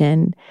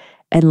provision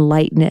and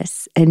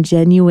lightness and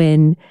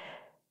genuine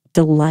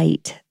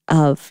delight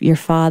of your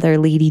Father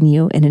leading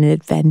you in an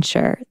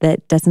adventure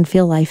that doesn't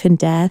feel life and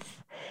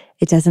death.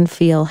 It doesn't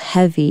feel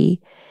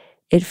heavy.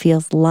 It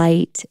feels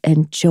light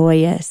and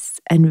joyous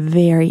and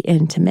very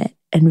intimate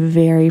and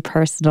very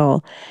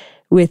personal,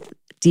 with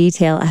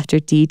detail after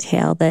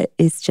detail that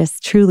is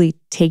just truly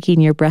taking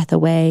your breath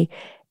away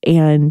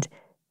and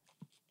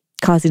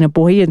causing a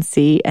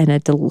buoyancy and a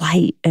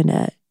delight and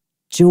a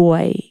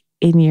joy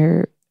in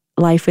your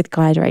life with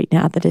God right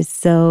now that is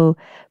so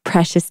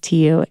precious to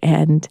you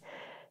and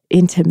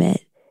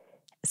intimate.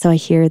 So I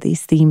hear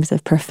these themes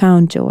of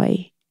profound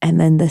joy, and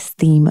then this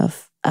theme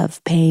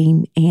of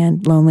pain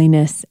and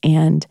loneliness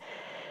and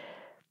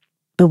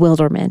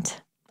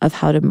bewilderment of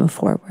how to move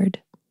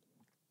forward.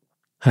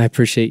 I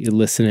appreciate you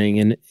listening.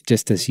 And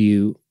just as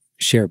you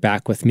share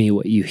back with me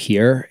what you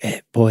hear,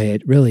 it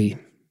really,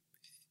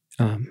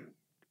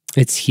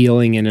 it's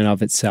healing in and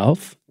of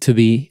itself to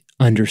be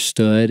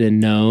understood and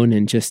known,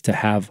 and just to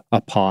have a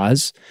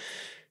pause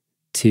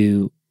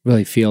to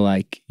really feel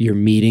like you're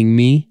meeting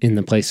me in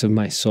the place of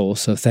my soul.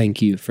 So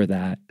thank you for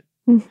that.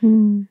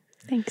 Mm-hmm.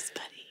 Thanks,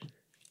 buddy.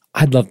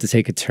 I'd love to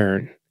take a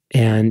turn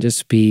and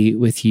just be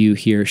with you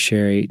here,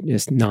 Sherry,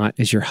 just not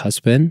as your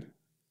husband,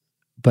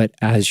 but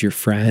as your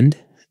friend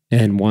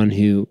and one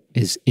who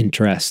is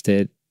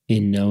interested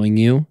in knowing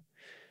you.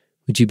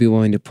 Would you be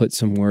willing to put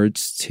some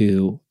words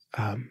to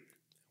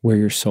where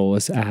your soul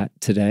is at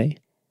today?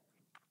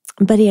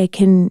 Buddy, I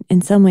can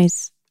in some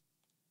ways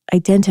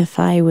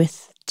identify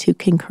with two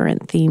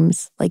concurrent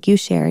themes like you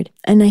shared.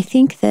 And I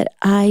think that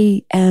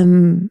I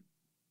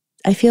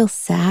feel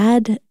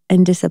sad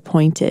and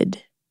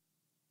disappointed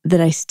that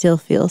I still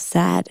feel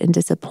sad and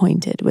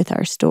disappointed with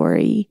our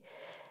story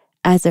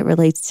as it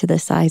relates to the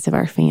size of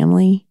our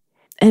family.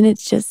 And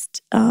it's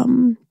just,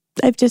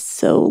 I've just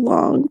so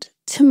longed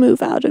to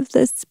move out of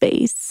this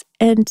space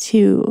and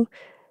to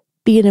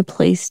be in a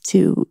place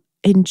to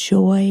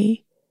enjoy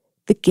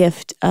the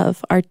gift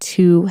of our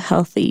two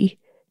healthy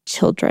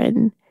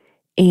children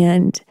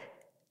and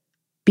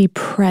be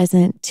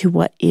present to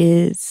what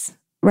is,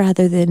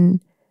 rather than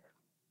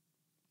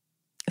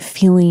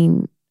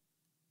feeling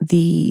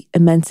the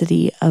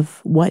immensity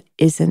of what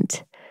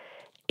isn't.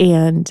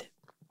 And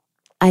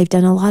I've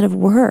done a lot of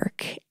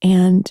work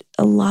and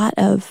a lot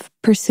of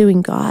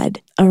pursuing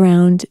God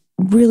around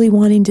really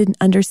wanting to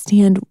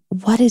understand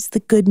what is the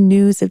good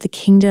news of the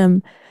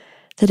kingdom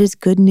that is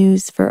good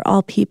news for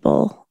all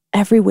people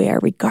everywhere,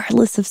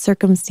 regardless of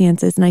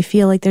circumstances. And I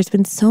feel like there's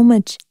been so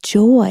much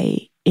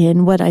joy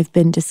in what I've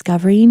been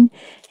discovering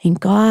in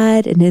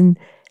God and in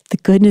the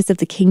goodness of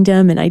the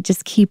kingdom. And I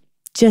just keep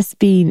just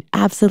being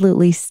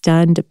absolutely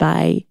stunned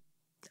by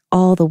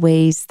all the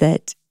ways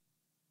that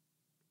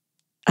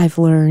I've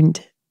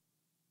learned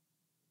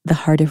the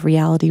heart of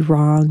reality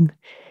wrong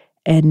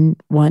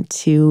and want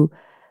to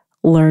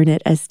learn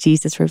it as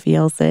Jesus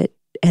reveals it.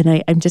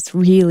 And I'm just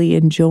really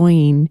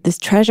enjoying this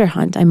treasure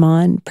hunt I'm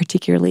on,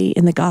 particularly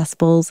in the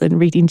Gospels and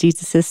reading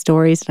Jesus's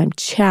stories. And I'm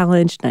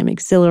challenged and I'm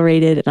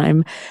exhilarated and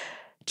I'm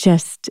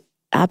just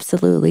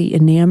absolutely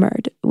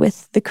enamored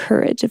with the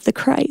courage of the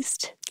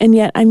Christ. And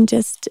yet I'm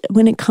just,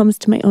 when it comes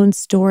to my own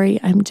story,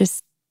 I'm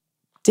just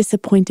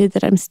disappointed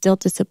that I'm still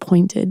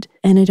disappointed.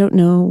 And I don't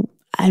know,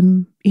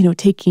 I'm,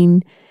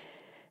 taking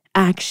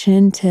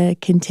action to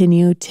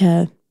continue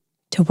to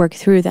work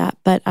through that.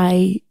 But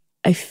I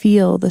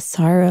feel the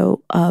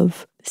sorrow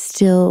of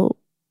still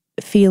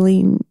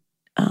feeling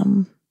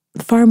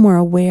far more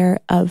aware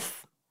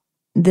of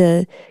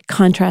the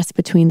contrast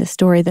between the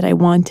story that I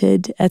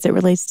wanted as it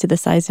relates to the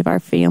size of our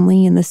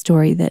family and the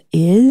story that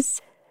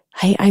is.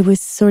 I was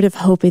sort of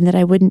hoping that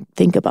I wouldn't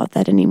think about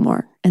that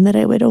anymore and that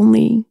I would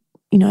only,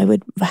 I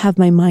would have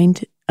my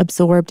mind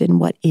absorbed in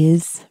what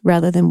is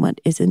rather than what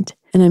isn't.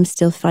 And I'm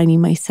still finding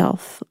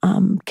myself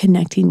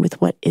connecting with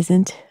what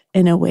isn't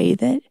in a way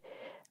that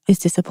is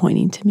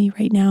disappointing to me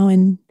right now.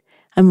 And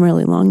I'm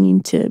really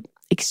longing to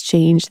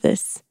exchange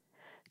this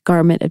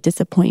garment of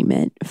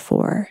disappointment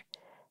for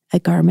a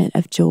garment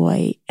of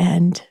joy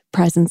and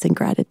presence and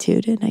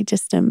gratitude. And I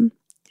just am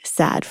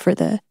sad for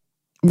the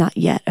not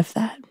yet of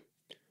that.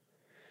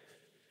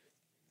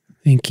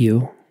 Thank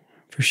you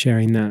for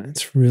sharing that.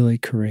 It's really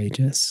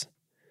courageous.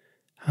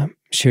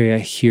 Sherry, I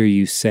hear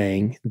you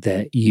saying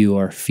that you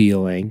are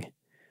feeling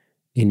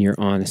in your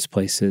honest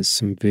places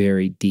some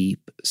very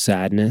deep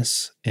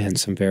sadness and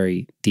some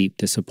very deep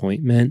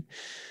disappointment.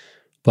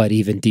 But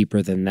even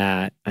deeper than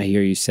that, I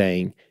hear you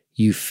saying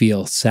you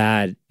feel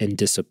sad and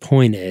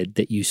disappointed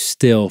that you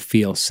still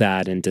feel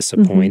sad and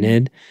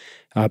disappointed,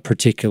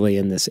 particularly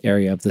in this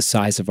area of the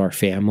size of our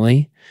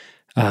family,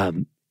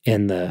 and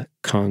the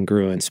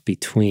congruence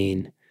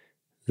between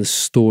the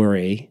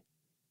story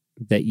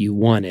that you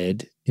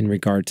wanted in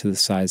regard to the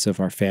size of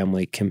our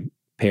family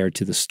compared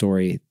to the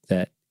story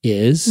that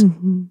is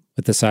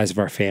with the size of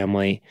our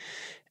family.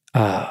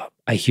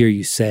 I hear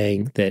you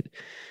saying that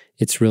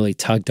it's really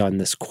tugged on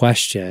this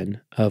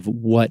question of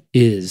what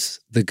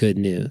is the good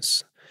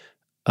news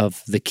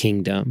of the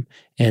kingdom,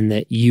 and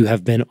that you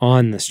have been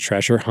on this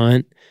treasure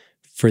hunt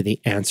for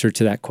the answer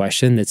to that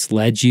question that's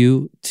led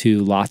you to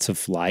lots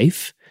of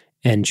life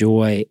and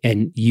joy,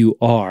 and you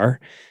are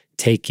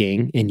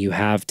taking, and you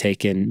have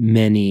taken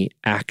many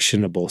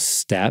actionable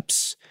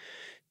steps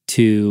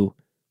to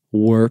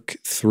work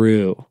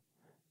through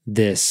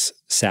this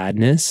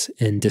sadness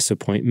and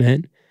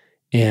disappointment.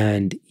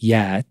 And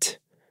yet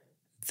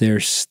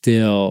there's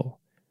still,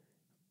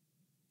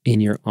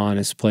 in your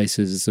honest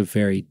places, is a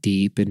very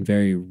deep and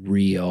very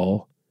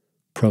real,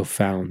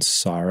 profound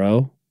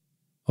sorrow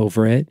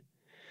over it.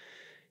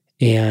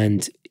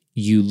 And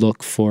you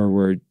look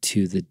forward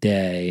to the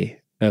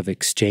day of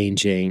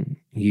exchanging,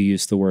 you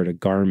use the word a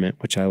garment,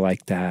 which I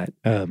like that,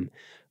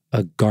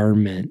 a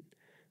garment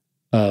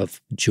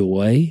of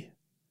joy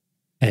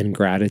and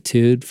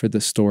gratitude for the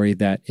story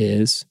that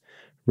is,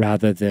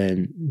 rather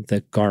than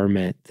the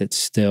garment that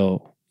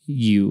still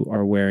you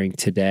are wearing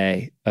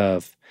today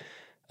of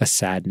a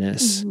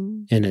sadness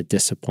and a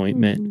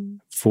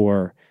disappointment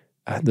for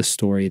the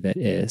story that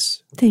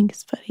is.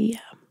 Thanks, buddy. Yeah.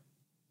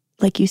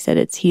 Like you said,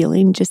 it's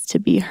healing just to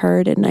be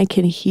heard. And I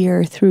can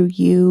hear through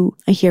you,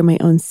 I hear my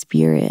own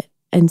spirit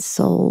and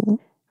soul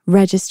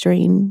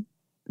registering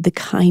the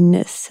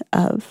kindness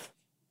of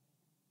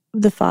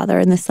the Father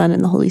and the Son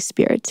and the Holy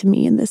Spirit to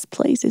me in this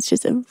place. It's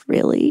just a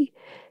really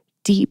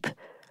deep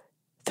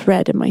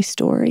thread in my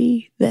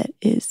story that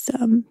is,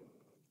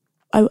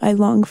 I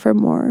long for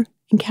more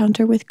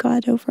encounter with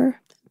God over.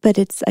 But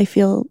I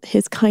feel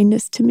his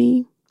kindness to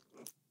me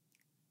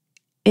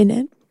in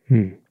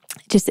it.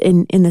 Just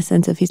in the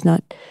sense of he's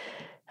not,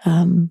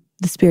 the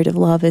spirit of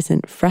love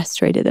isn't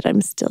frustrated that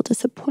I'm still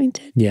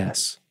disappointed.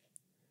 Yes.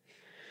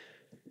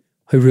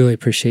 I really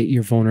appreciate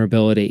your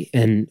vulnerability.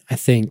 And I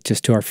think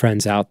just to our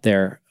friends out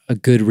there, a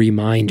good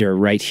reminder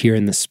right here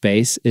in the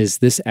space is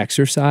this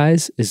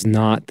exercise is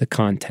not the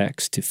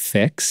context to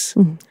fix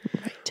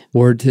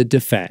or to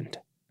defend.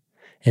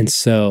 And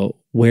so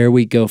where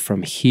we go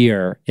from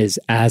here is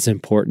as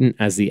important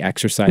as the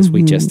exercise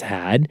we just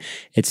had.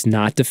 It's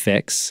not to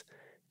fix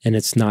and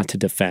it's not to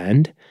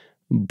defend,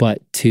 but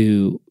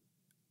to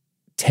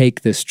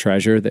take this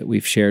treasure that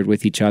we've shared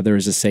with each other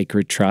as a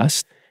sacred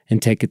trust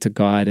and take it to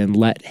God and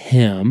let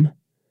him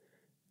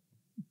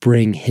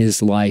bring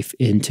his life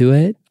into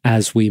it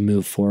as we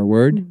move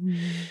forward.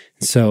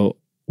 So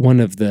one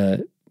of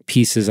the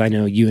pieces I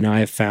know you and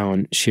I have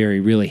found, Sherry,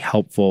 really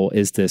helpful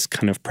is this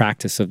kind of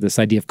practice of this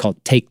idea of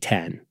called take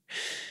 10.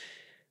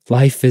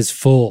 Life is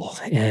full,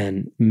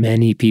 and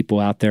many people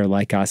out there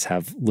like us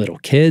have little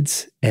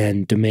kids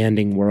and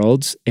demanding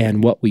worlds.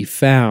 And what we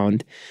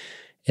found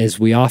is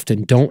we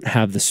often don't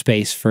have the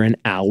space for an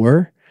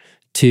hour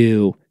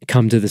to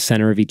come to the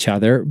center of each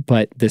other,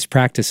 but this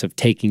practice of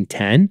taking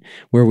 10,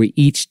 where we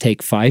each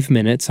take 5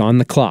 minutes on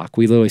the clock,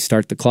 we literally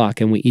start the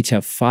clock, and we each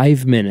have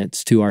 5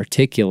 minutes to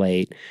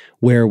articulate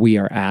where we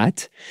are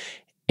at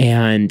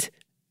and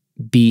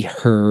be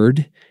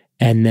heard,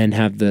 and then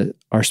have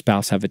our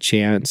spouse have a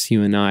chance,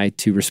 you and I,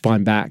 to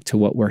respond back to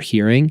what we're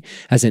hearing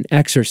as an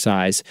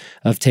exercise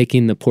of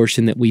taking the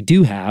portion that we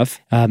do have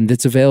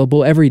that's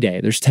available every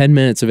day. There's 10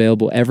 minutes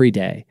available every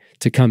day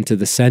to come to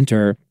the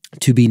center,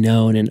 to be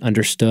known and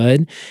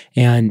understood.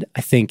 And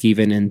I think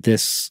even in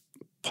this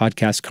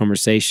podcast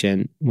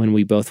conversation, when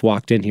we both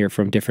walked in here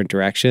from different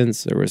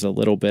directions, there was a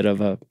little bit of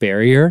a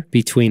barrier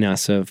between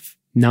us of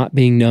not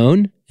being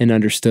known and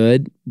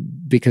understood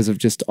because of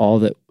just all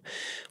that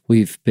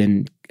we've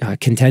been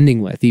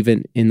contending with,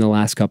 even in the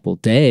last couple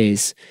of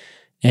days.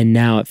 And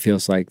now it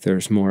feels like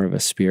there's more of a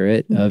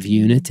spirit of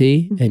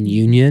unity and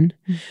union.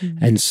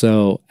 And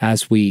so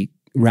as we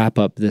wrap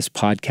up this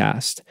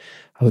podcast,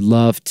 I would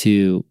love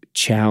to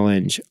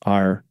challenge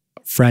our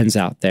friends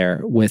out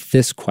there with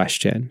this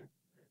question.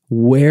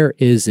 Where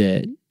is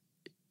it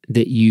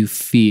that you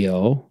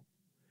feel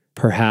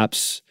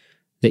perhaps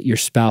that your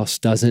spouse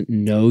doesn't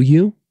know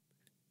you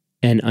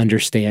and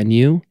understand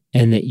you,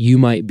 and that you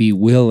might be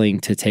willing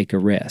to take a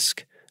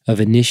risk of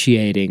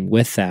initiating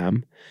with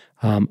them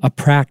a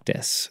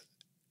practice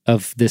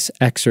of this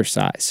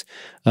exercise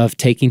of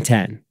taking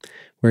 10,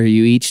 where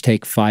you each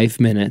take 5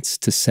 minutes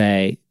to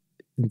say,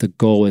 the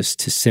goal is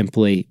to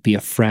simply be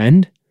a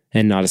friend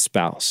and not a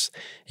spouse,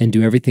 and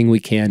do everything we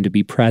can to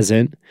be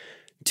present,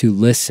 to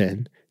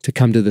listen, to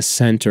come to the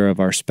center of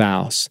our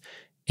spouse,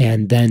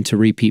 and then to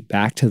repeat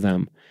back to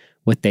them,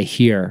 what they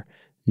hear,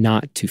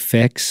 not to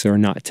fix or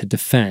not to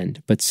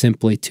defend, but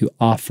simply to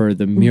offer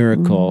the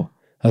miracle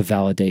of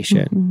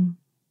validation.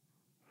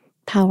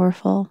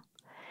 Powerful.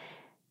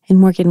 And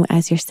Morgan,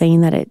 as you're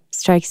saying that, it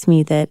strikes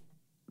me that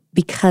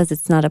because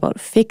it's not about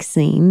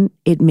fixing,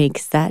 it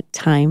makes that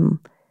time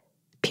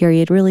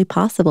period really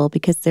possible,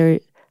 because there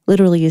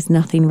literally is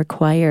nothing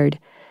required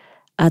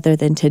other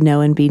than to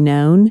know and be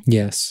known.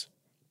 Yes.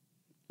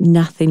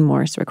 Nothing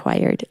more is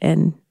required.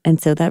 And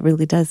so that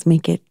really does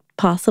make it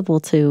possible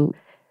to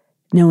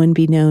know and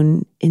be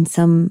known in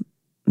some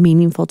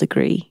meaningful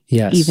degree.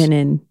 Yes. Even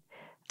in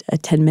a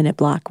 10-minute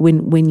block,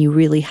 when you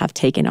really have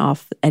taken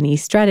off any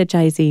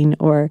strategizing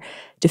or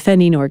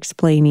defending or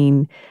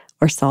explaining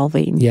or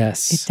solving.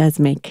 Yes. It does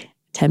make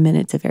 10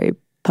 minutes a very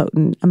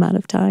potent amount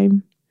of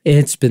time.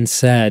 It's been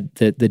said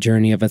that the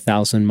journey of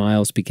 1,000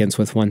 miles begins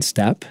with one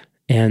step.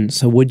 And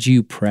so would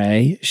you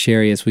pray,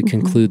 Sherry, as we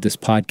conclude this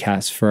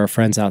podcast, for our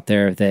friends out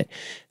there that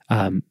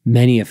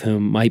many of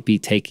whom might be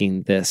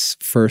taking this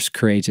first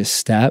courageous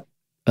step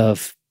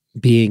of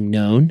being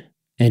known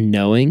and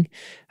knowing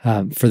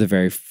for the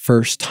very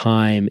first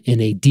time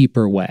in a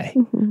deeper way?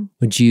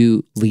 Would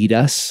you lead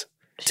us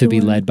to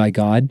be led by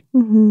God?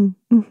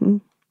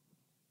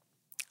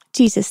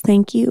 Jesus,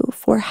 thank you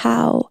for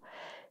how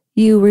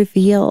you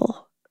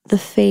reveal the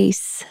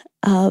face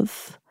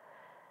of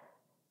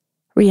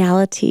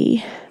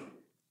reality,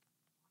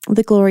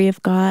 the glory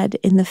of God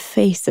in the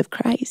face of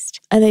Christ,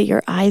 and that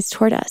your eyes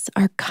toward us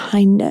are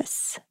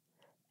kindness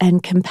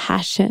and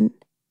compassion,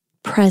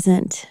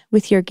 present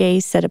with your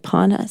gaze set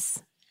upon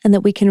us, and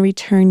that we can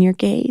return your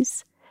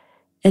gaze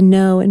and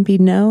know and be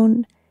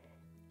known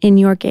in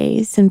your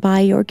gaze and by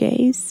your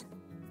gaze.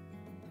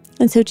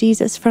 And so,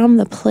 Jesus, from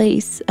the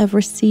place of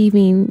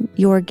receiving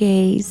your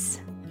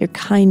gaze, your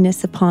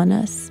kindness upon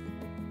us,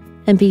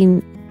 and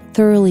being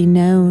thoroughly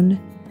known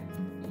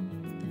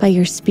by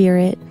your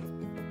Spirit,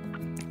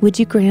 would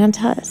you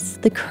grant us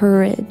the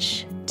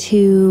courage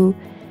to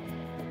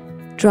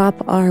drop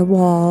our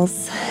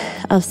walls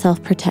of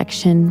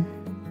self-protection,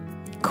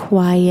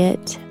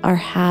 quiet our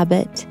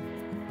habit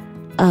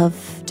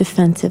of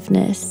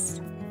defensiveness,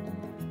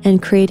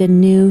 and create a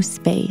new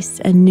space,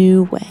 a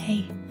new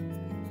way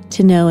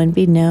to know and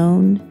be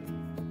known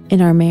in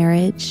our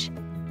marriage,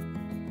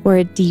 or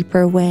a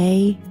deeper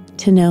way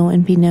to know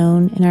and be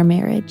known in our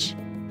marriage.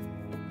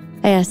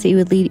 I ask that you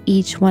would lead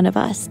each one of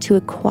us to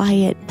a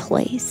quiet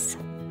place,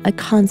 a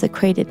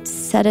consecrated,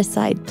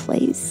 set-aside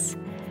place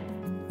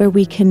where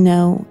we can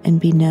know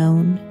and be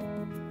known.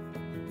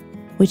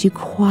 Would you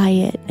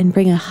quiet and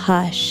bring a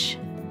hush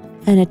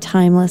and a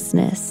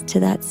timelessness to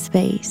that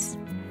space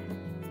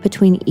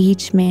between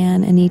each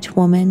man and each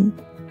woman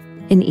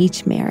in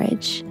each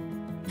marriage?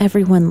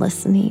 Everyone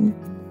listening,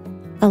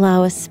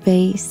 allow a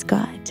space,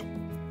 God,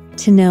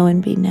 to know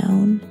and be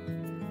known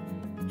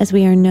as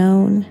we are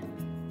known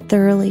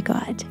thoroughly,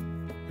 God,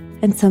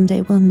 and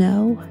someday we'll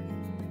know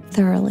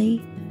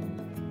thoroughly.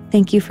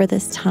 Thank you for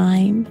this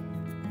time.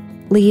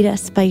 Lead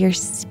us by your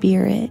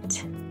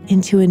Spirit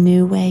into a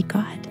new way,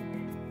 God,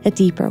 a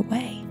deeper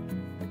way,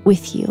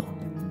 with you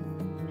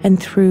and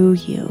through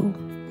you.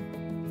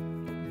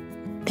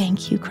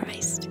 Thank you,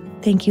 Christ.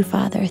 Thank you,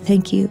 Father.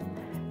 Thank you,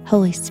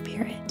 Holy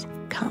Spirit.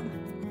 Come.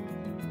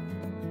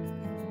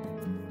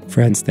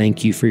 Friends,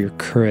 thank you for your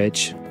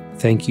courage.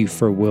 Thank you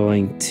for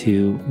willing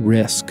to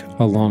risk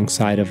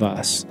alongside of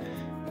us,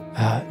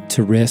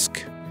 to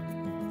risk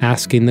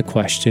asking the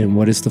question,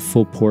 what is the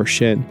full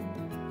portion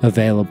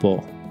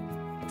available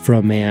for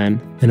a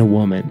man and a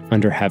woman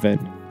under heaven?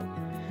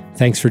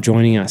 Thanks for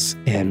joining us,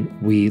 and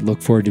we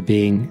look forward to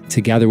being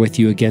together with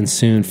you again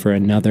soon for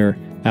another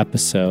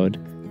episode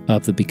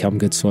of the Become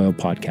Good Soil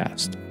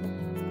podcast.